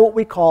now what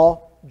we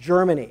call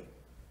Germany.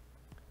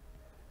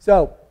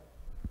 So,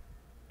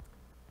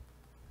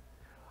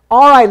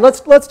 all right,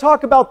 let's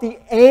talk about the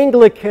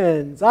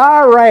Anglicans.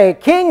 All right,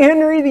 King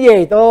Henry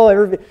VIII.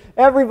 Oh,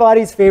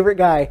 everybody's favorite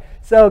guy.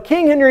 So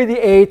King Henry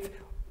VIII,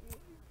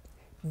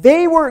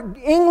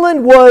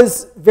 England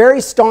was very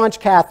staunch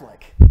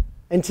Catholic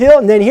and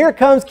then here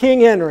comes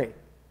King Henry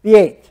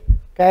VIII.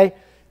 Okay,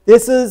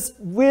 this is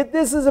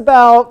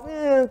about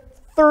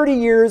 30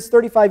 years,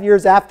 35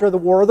 years after the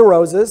War of the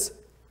Roses.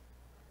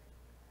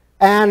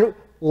 And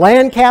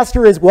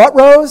Lancaster is what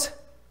rose?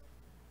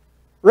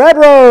 Red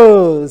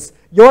rose.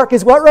 York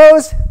is what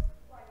rose?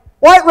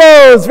 White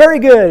rose, very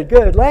good,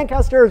 good.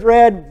 Lancaster is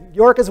red,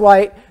 York is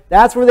white.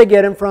 That's where they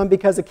get him from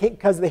because of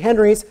the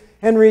Henrys.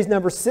 Henry's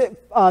number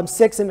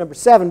 6 and number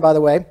 7, by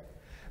the way.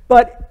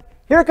 But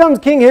here comes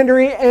King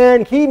Henry,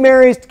 and he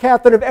marries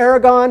Catherine of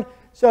Aragon.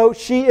 So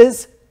she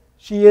is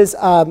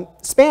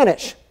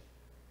Spanish.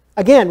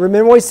 Again,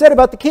 remember what I said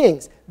about the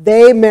kings.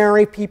 They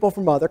marry people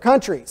from other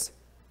countries.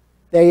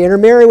 They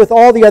intermarry with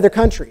all the other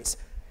countries.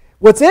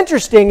 What's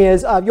interesting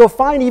is you'll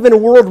find even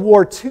in World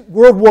War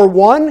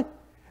I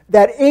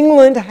that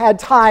England had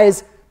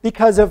ties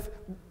because of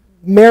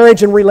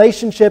marriage and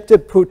relationship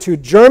to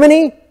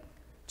Germany,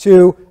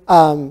 to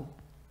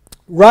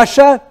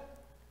Russia,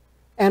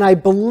 and I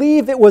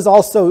believe it was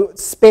also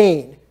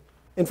Spain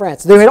and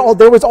France.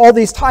 There was all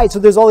these ties, so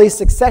there's all these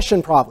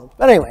succession problems.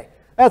 But anyway,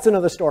 that's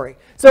another story.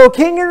 So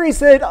King Henry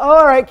said,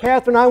 all right,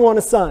 Catherine, I want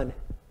a son.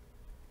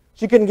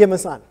 She couldn't give him a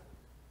son.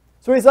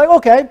 So he's like,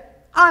 okay,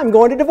 I'm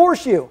going to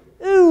divorce you.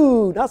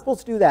 Ooh, not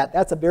supposed to do that.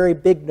 That's a very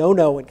big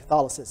no-no in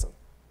Catholicism.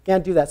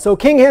 Can't do that. So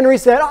King Henry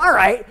said, all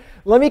right,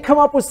 let me come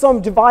up with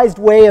some devised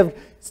way of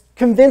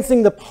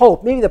convincing the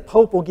Pope. Maybe the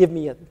Pope will give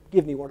me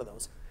one of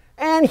those.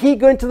 And he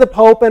went to the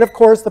Pope, and of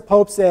course the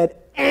Pope said,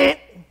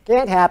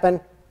 can't happen.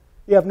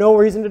 You have no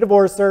reason to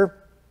divorce her.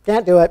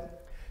 Can't do it.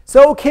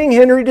 So King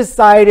Henry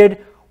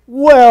decided,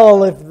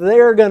 well, if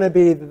they're going to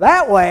be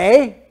that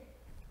way,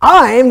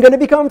 I'm going to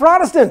become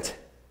Protestant.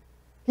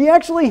 He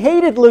actually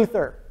hated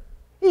Luther.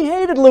 He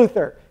hated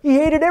Luther. He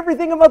hated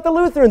everything about the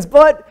Lutherans.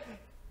 But,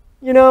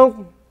 you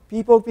know,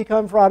 people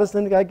become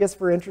Protestant, I guess,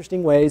 for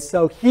interesting ways.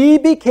 So he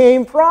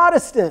became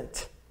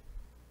Protestant.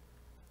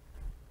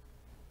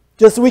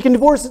 Just so we can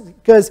divorce,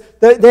 because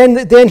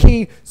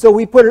so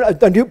we put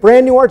a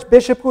brand new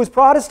archbishop who was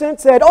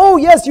Protestant, said, oh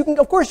yes,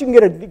 of course you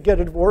can get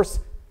a divorce.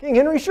 King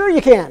Henry, sure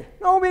you can.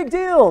 No big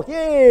deal.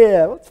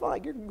 Yeah, that's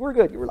fine. We're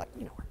good. You were like,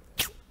 you know,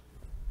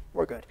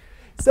 we're good.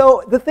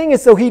 So the thing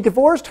is, so he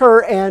divorced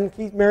her, and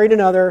he married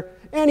another,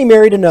 and he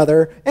married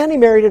another, and he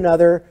married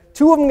another.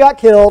 2 of them got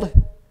killed.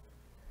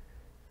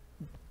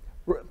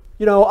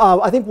 You know,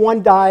 I think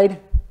one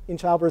died in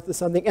childbirth or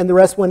something, and the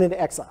rest went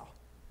into exile.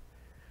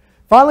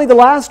 Finally, the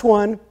last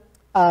one,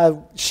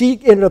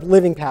 she ended up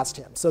living past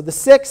him. So the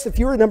 6, if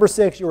you were number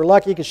 6, you were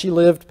lucky because she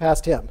lived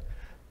past him.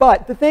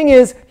 But the thing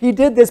is, he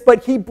did this,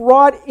 but he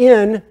brought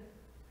in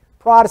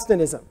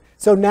Protestantism.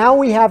 So now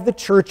we have the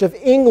Church of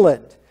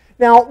England.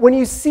 Now, when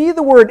you see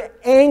the word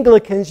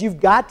Anglicans, you've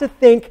got to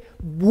think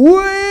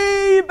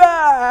way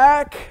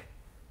back.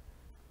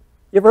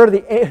 You ever heard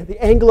of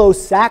the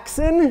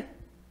Anglo-Saxon?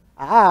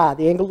 Ah,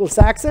 the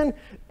Anglo-Saxon.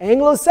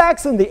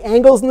 Anglo-Saxon, the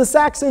Angles and the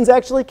Saxons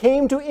actually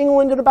came to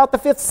England in about the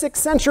 5th, 6th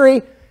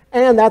century,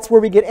 and that's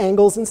where we get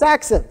Angles and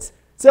Saxons.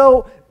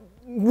 So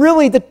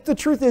really, the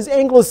truth is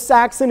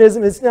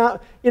Anglo-Saxonism is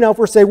not, you know, if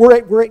we're saying,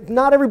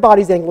 not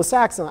everybody's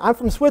Anglo-Saxon. I'm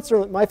from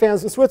Switzerland. My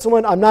family's from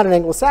Switzerland. I'm not an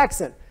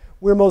Anglo-Saxon.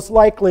 We're most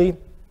likely a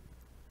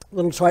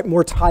little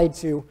more tied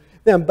to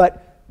them.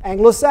 But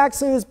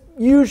Anglo-Saxon is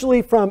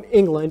usually from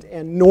England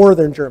and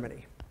northern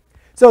Germany.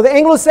 So the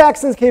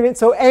Anglo-Saxons came in.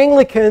 So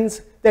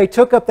Anglicans, they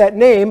took up that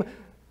name.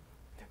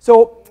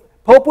 So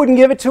Pope wouldn't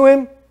give it to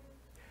him.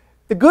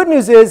 The good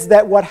news is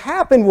that what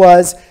happened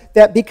was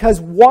that because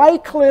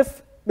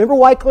Wycliffe, remember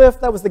Wycliffe?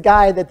 That was the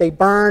guy that they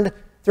burned,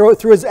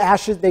 threw his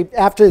ashes.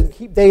 After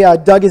they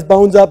dug his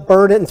bones up,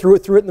 burned it, and threw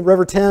it in the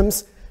River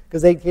Thames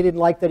because he didn't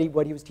like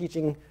what he was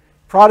teaching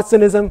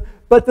Protestantism.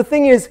 But the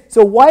thing is,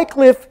 so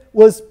Wycliffe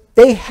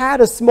they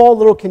had a small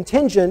little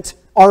contingent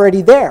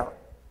already there.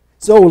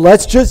 So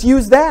let's just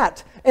use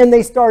that. And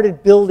they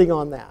started building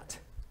on that.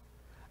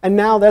 And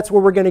now that's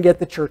where we're going to get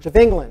the Church of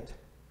England.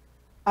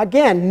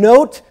 Again,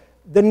 note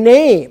the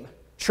name,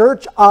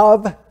 Church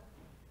of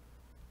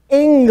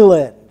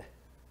England.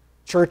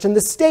 Church and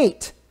the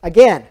state,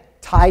 again,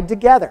 tied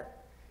together.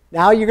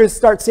 Now you're going to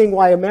start seeing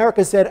why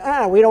America said,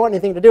 we don't want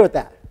anything to do with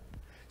that.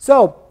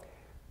 So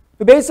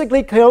we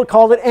basically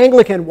called it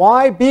Anglican.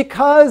 Why?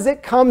 Because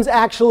it comes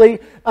actually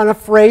on a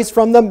phrase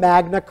from the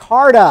Magna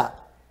Carta.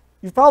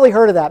 You've probably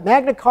heard of that.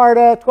 Magna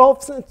Carta,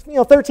 12th,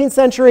 13th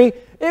century.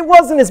 It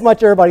wasn't as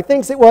much everybody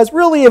thinks it was.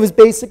 Really, it was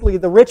basically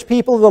the rich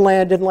people of the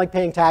land didn't like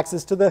paying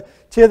taxes to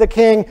the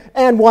king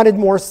and wanted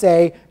more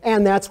say,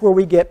 and that's where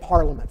we get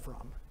Parliament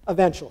from,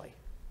 eventually.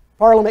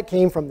 Parliament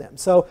came from them.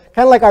 So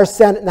kind of like our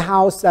Senate and the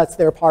House, that's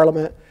their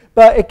Parliament.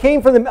 But it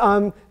came from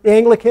the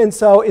Anglican,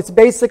 so it's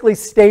basically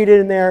stated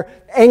in there,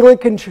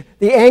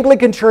 the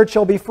Anglican Church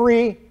shall be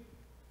free.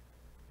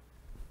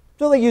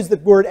 So they use the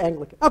word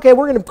Anglican. Okay,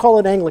 we're going to call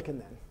it Anglican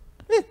then.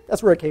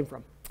 That's where it came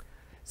from.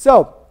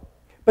 So,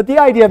 but the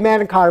idea of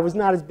Magna Carta was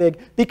not as big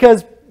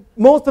because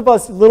most of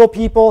us little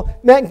people,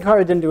 Magna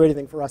Carta didn't do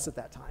anything for us at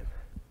that time.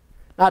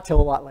 Not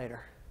till a lot later.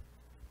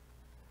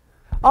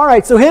 All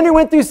right, so Henry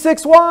went through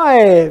 6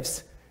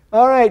 wives.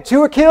 All right, 2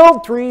 were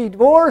killed, 3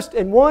 divorced,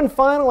 and 1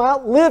 final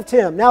outlived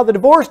him. Now, the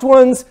divorced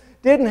ones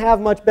didn't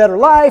have much better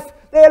life.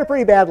 They had a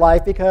pretty bad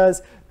life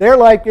because their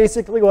life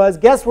basically was,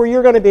 guess where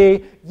you're going to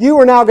be? You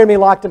are now going to be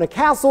locked in a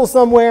castle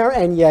somewhere,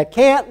 and you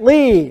can't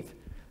leave.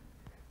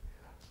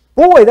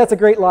 Boy, that's a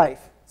great life.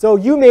 So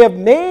you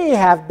may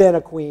have been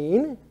a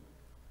queen,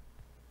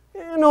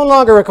 no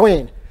longer a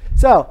queen.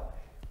 So,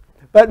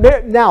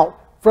 but now,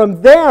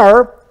 from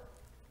there,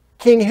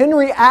 King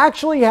Henry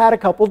actually had a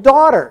couple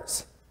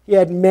daughters. He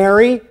had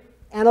Mary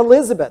and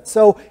Elizabeth.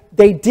 So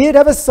they did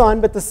have a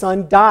son, but the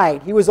son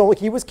died. He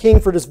was king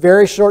for just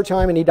very short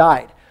time, and he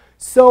died.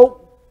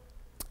 So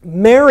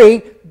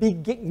Mary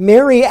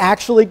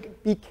actually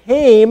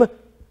became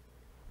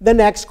the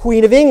next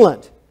Queen of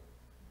England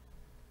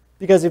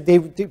because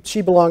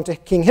she belonged to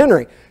King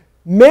Henry.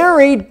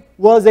 Mary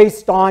was a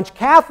staunch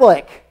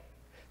Catholic.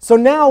 So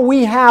now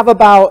we have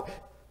about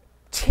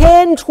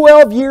 10,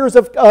 12 years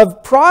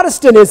of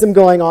Protestantism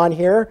going on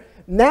here.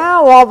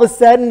 Now all of a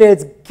sudden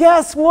it's,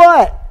 guess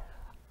what?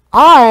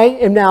 I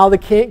am now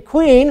the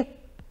queen,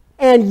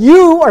 and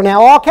you are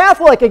now all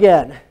Catholic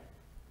again.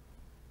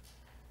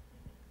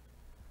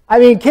 I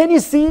mean, can you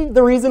see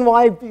the reason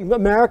why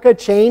America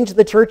changed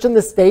the church and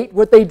the state,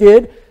 what they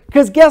did?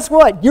 Because guess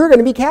what? You're going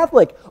to be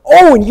Catholic.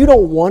 Oh, and you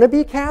don't want to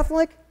be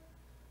Catholic?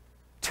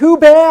 Too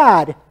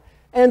bad.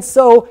 And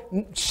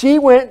so she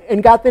went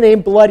and got the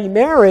name Bloody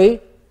Mary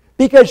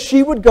because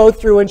she would go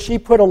through and she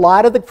put a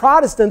lot of the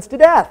Protestants to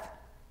death.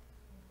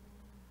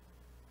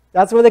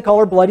 That's why they call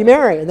her Bloody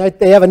Mary. And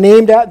they have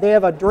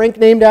a drink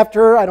named after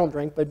her. I don't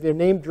drink, but they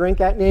named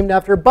named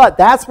after her. But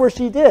that's where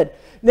she did.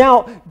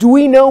 Now, do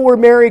we know where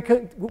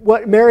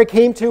what Mary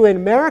came to in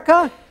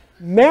America?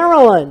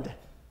 Maryland.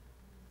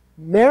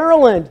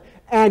 Maryland.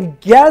 And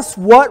guess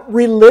what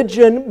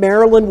religion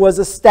Maryland was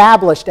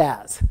established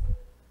as?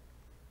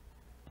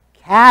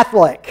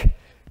 Catholic.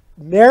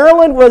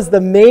 Maryland was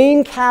the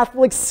main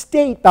Catholic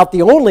state, about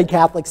the only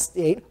Catholic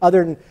state,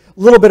 other than a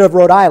little bit of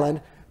Rhode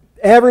Island.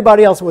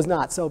 Everybody else was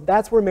not. So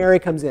that's where Mary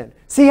comes in.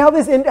 See how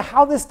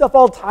this stuff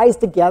all ties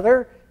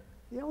together?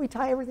 You know, we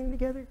tie everything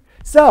together.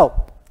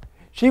 So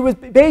she was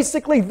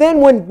basically,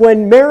 then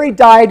when Mary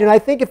died, and I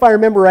think if I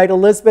remember right,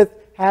 Elizabeth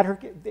had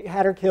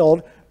her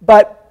killed,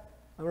 but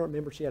I don't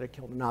remember if she had her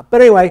killed or not. But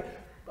anyway,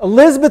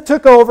 Elizabeth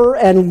took over,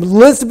 and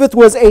Elizabeth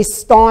was a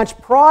staunch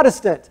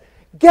Protestant.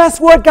 Guess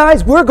what,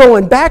 guys? We're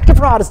going back to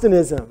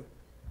Protestantism.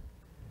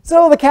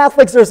 So the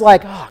Catholics are just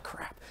like, oh,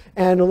 crap.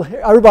 And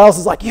everybody else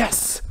is like,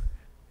 yes.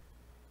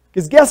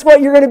 Because guess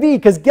what you're going to be?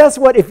 Because guess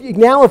what? If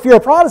you're a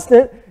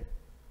Protestant,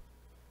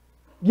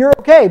 you're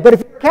okay. But if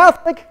you're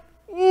Catholic,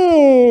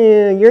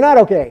 you're not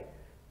okay.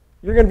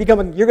 You're going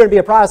to be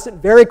a Protestant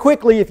very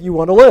quickly if you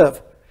want to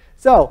live.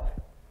 So,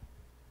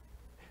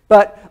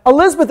 but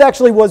Elizabeth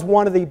actually was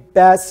one of the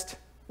best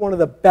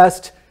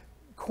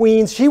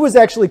queens. She was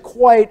actually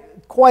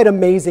quite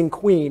amazing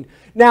queen.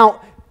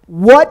 Now,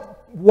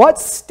 what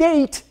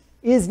state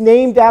is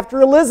named after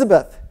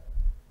Elizabeth?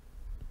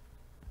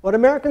 What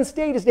American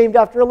state is named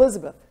after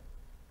Elizabeth?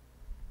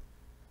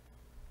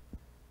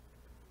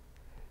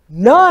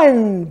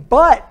 None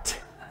but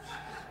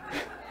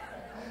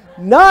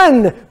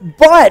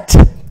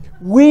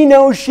we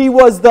know she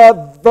was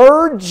the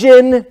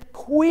Virgin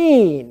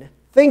Queen.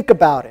 Think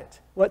about it.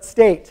 What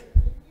state?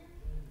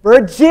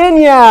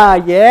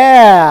 Virginia,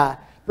 yeah.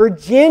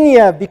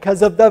 Virginia,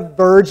 because of the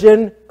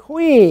Virgin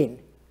Queen.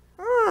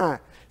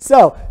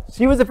 So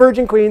she was a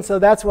Virgin Queen, so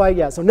that's why,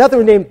 yeah. So nothing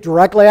was named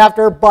directly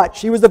after her, but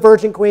she was the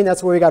Virgin Queen.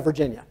 That's where we got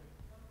Virginia.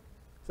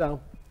 So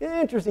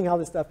interesting how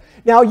this stuff.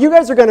 Now, you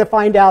guys are going to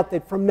find out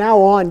that from now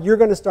on, you're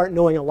going to start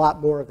knowing a lot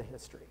more of the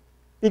history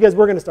because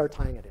we're going to start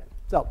tying it in.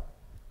 So,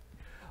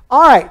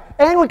 all right,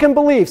 Anglican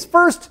beliefs.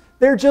 First,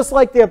 they're just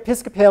like the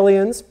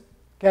Episcopalians.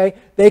 Okay,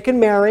 they can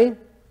marry.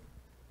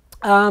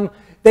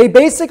 They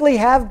basically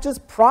have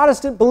just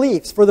Protestant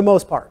beliefs for the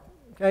most part.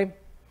 Okay.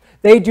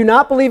 They do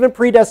not believe in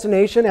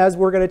predestination, as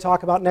we're going to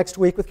talk about next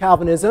week with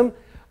Calvinism.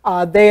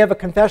 They have a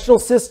confessional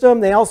system.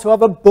 They also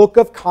have a Book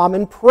of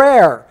Common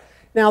Prayer.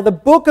 Now, the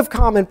Book of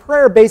Common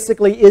Prayer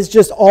basically is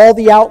just all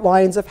the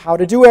outlines of how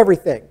to do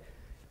everything.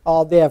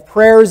 They have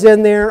prayers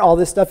in there, all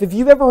this stuff. If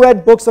you've ever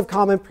read Books of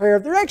Common Prayer,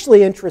 they're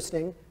actually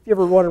interesting, if you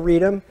ever want to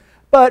read them.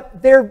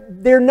 But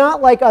they're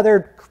not like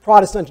other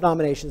Protestant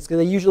denominations, because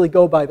they usually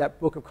go by that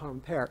Book of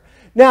Common Prayer.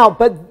 Now,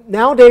 but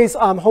nowadays,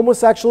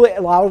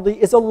 homosexuality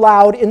is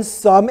allowed in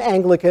some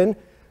Anglican.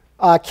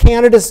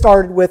 Canada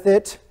started with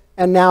it,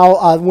 and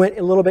now went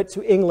a little bit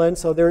to England.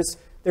 So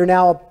they're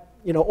now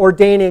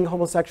ordaining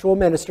homosexual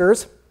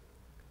ministers.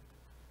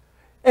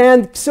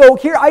 And so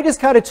here, I just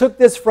kind of took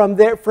this from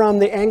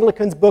the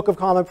Anglicans' Book of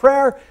Common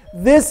Prayer.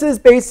 This is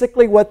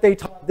basically what they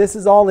taught. This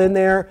is all in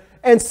there.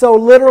 And so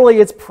literally,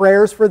 it's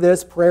prayers for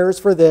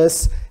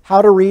this,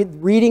 how to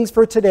read, readings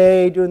for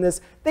today, doing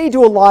this. They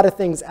do a lot of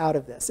things out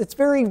of this. It's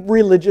very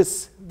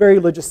religious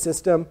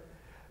system.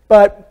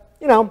 But,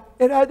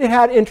 it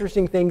had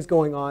interesting things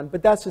going on,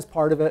 but that's just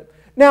part of it.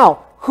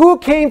 Now, who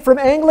came from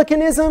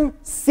Anglicanism?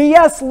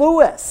 C.S.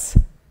 Lewis.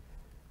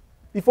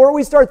 Before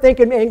we start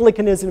thinking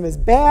Anglicanism is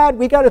bad,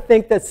 we got to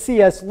think that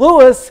C.S.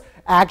 Lewis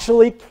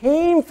actually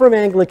came from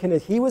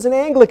Anglicanism. He was an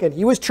Anglican.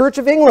 He was Church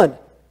of England,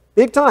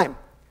 big time.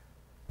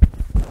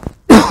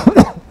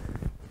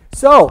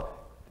 So,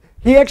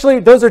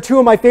 those are two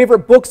of my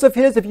favorite books of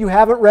his. If you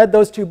haven't read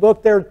those two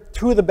books, they're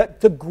two of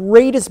the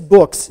greatest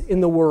books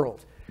in the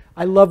world.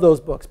 I love those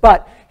books.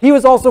 But he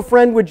was also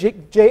friend with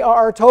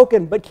J.R.R.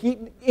 Tolkien. But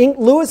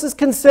Lewis is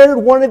considered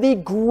one of the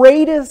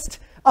greatest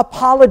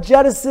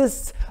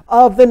apologeticists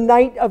of the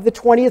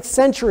 20th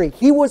century.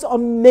 He was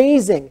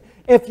amazing.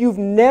 If you've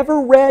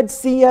never read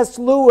C.S.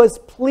 Lewis,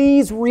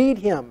 please read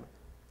him.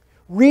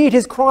 Read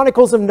his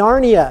Chronicles of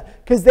Narnia,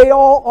 because they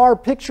all are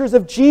pictures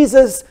of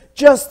Jesus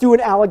just through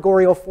an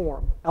allegorical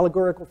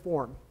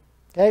form.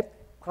 Okay?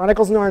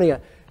 Chronicles of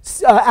Narnia.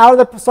 Out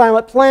of the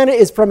Silent Planet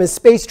is from his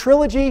space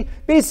trilogy.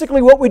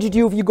 Basically, what would you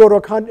do if you go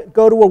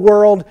to a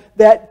world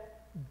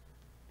that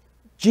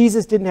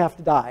Jesus didn't have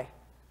to die?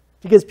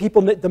 Because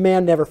the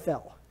man never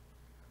fell.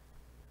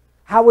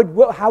 How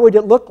would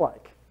it look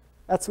like?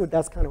 That's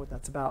kind of what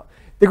that's about.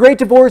 The Great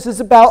Divorce is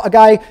about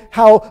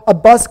how a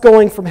bus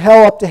going from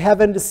hell up to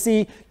heaven to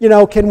see,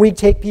 can we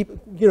take people,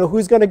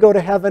 who's going to go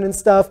to heaven and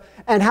stuff,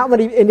 and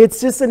and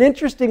it's just an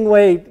interesting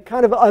way,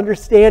 kind of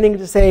understanding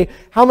to say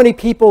how many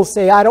people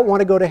say, I don't want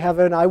to go to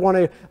heaven, I want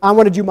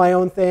to do my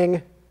own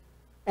thing,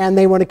 and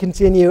they want to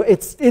continue.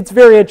 It's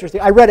very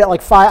interesting. I read it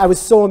like 5, I was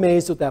so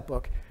amazed with that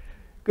book.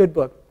 Good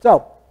book.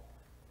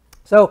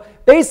 So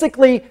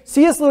basically,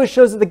 C.S. Lewis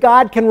shows that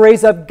God can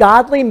raise up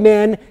godly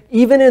men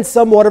even in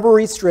somewhat of a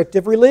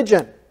restrictive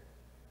religion.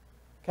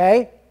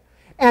 Okay?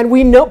 And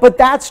we know, but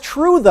that's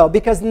true though,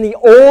 because in the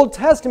Old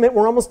Testament,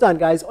 we're almost done,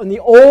 guys. In the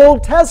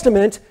Old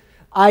Testament,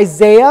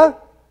 Isaiah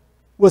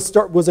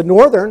was a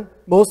northern,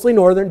 mostly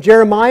northern.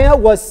 Jeremiah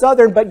was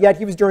southern, but yet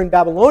he was during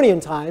Babylonian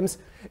times.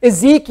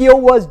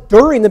 Ezekiel was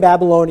during in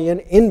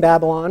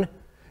Babylon.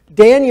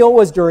 Daniel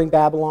was during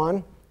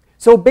Babylon.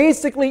 So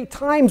basically,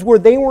 times where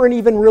they weren't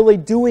even really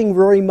doing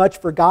very much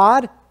for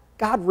God,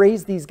 God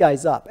raised these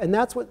guys up. And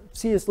that's what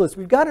C.S. Lewis,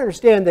 we've got to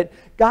understand that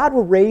God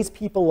will raise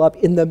people up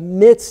in the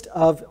midst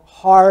of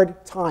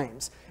hard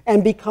times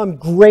and become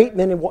great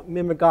men and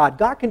women of God.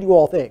 God can do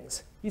all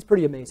things. He's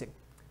pretty amazing.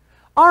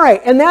 All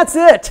right, and that's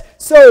it.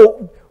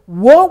 So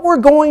what we're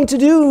going to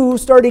do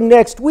starting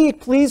next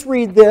week, please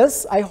read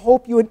this. I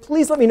hope you would,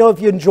 please let me know if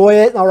you enjoy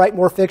it. I'll write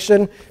more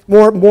fiction,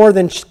 more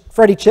than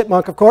Freddie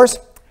Chipmunk, of course.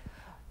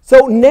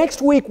 So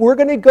next week, we're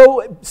going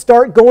to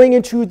start going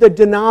into the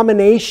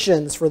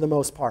denominations for the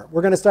most part.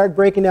 We're going to start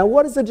breaking down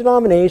what is a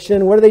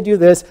denomination, what do they do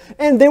this,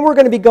 and then we're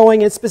going to be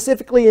going in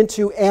specifically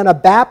into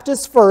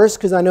Anabaptists first,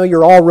 because I know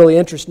you're all really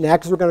interested in that,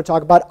 because we're going to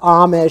talk about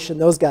Amish and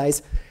those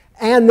guys,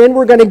 and then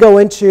we're going to go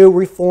into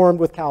Reformed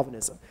with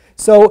Calvinism.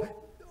 So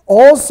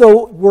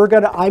also,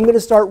 I'm going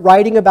to start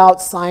writing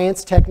about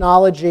science,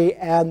 technology,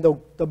 and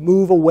the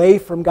move away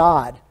from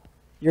God.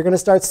 You're going to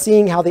start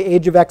seeing how the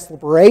age of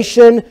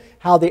exploration,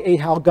 how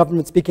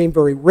governments became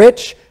very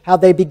rich, how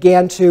they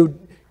began to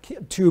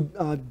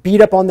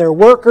beat up on their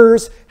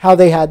workers, how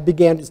they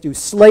began to do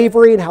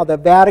slavery, and how the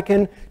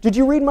Vatican. Did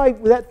you read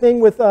that thing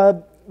with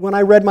when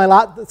I read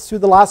through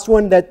the last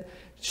one that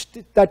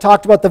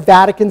talked about the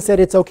Vatican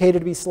said it's okay to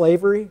be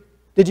slavery?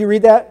 Did you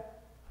read that?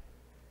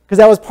 Because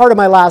that was part of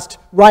my last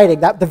writing.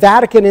 That the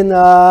Vatican in the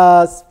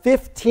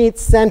 15th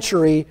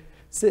century.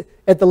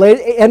 At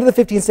the end of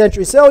the 15th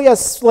century, said, oh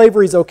yes,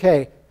 slavery's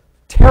okay.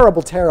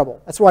 Terrible,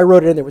 terrible. That's why I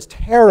wrote it in there. It was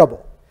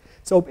terrible.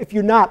 So if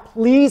you're not,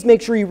 please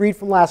make sure you read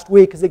from last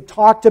week, because it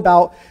talked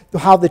about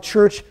how the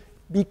church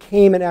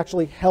became and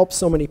actually helped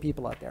so many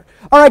people out there.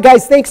 All right,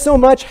 guys, thanks so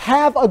much.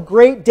 Have a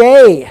great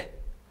day.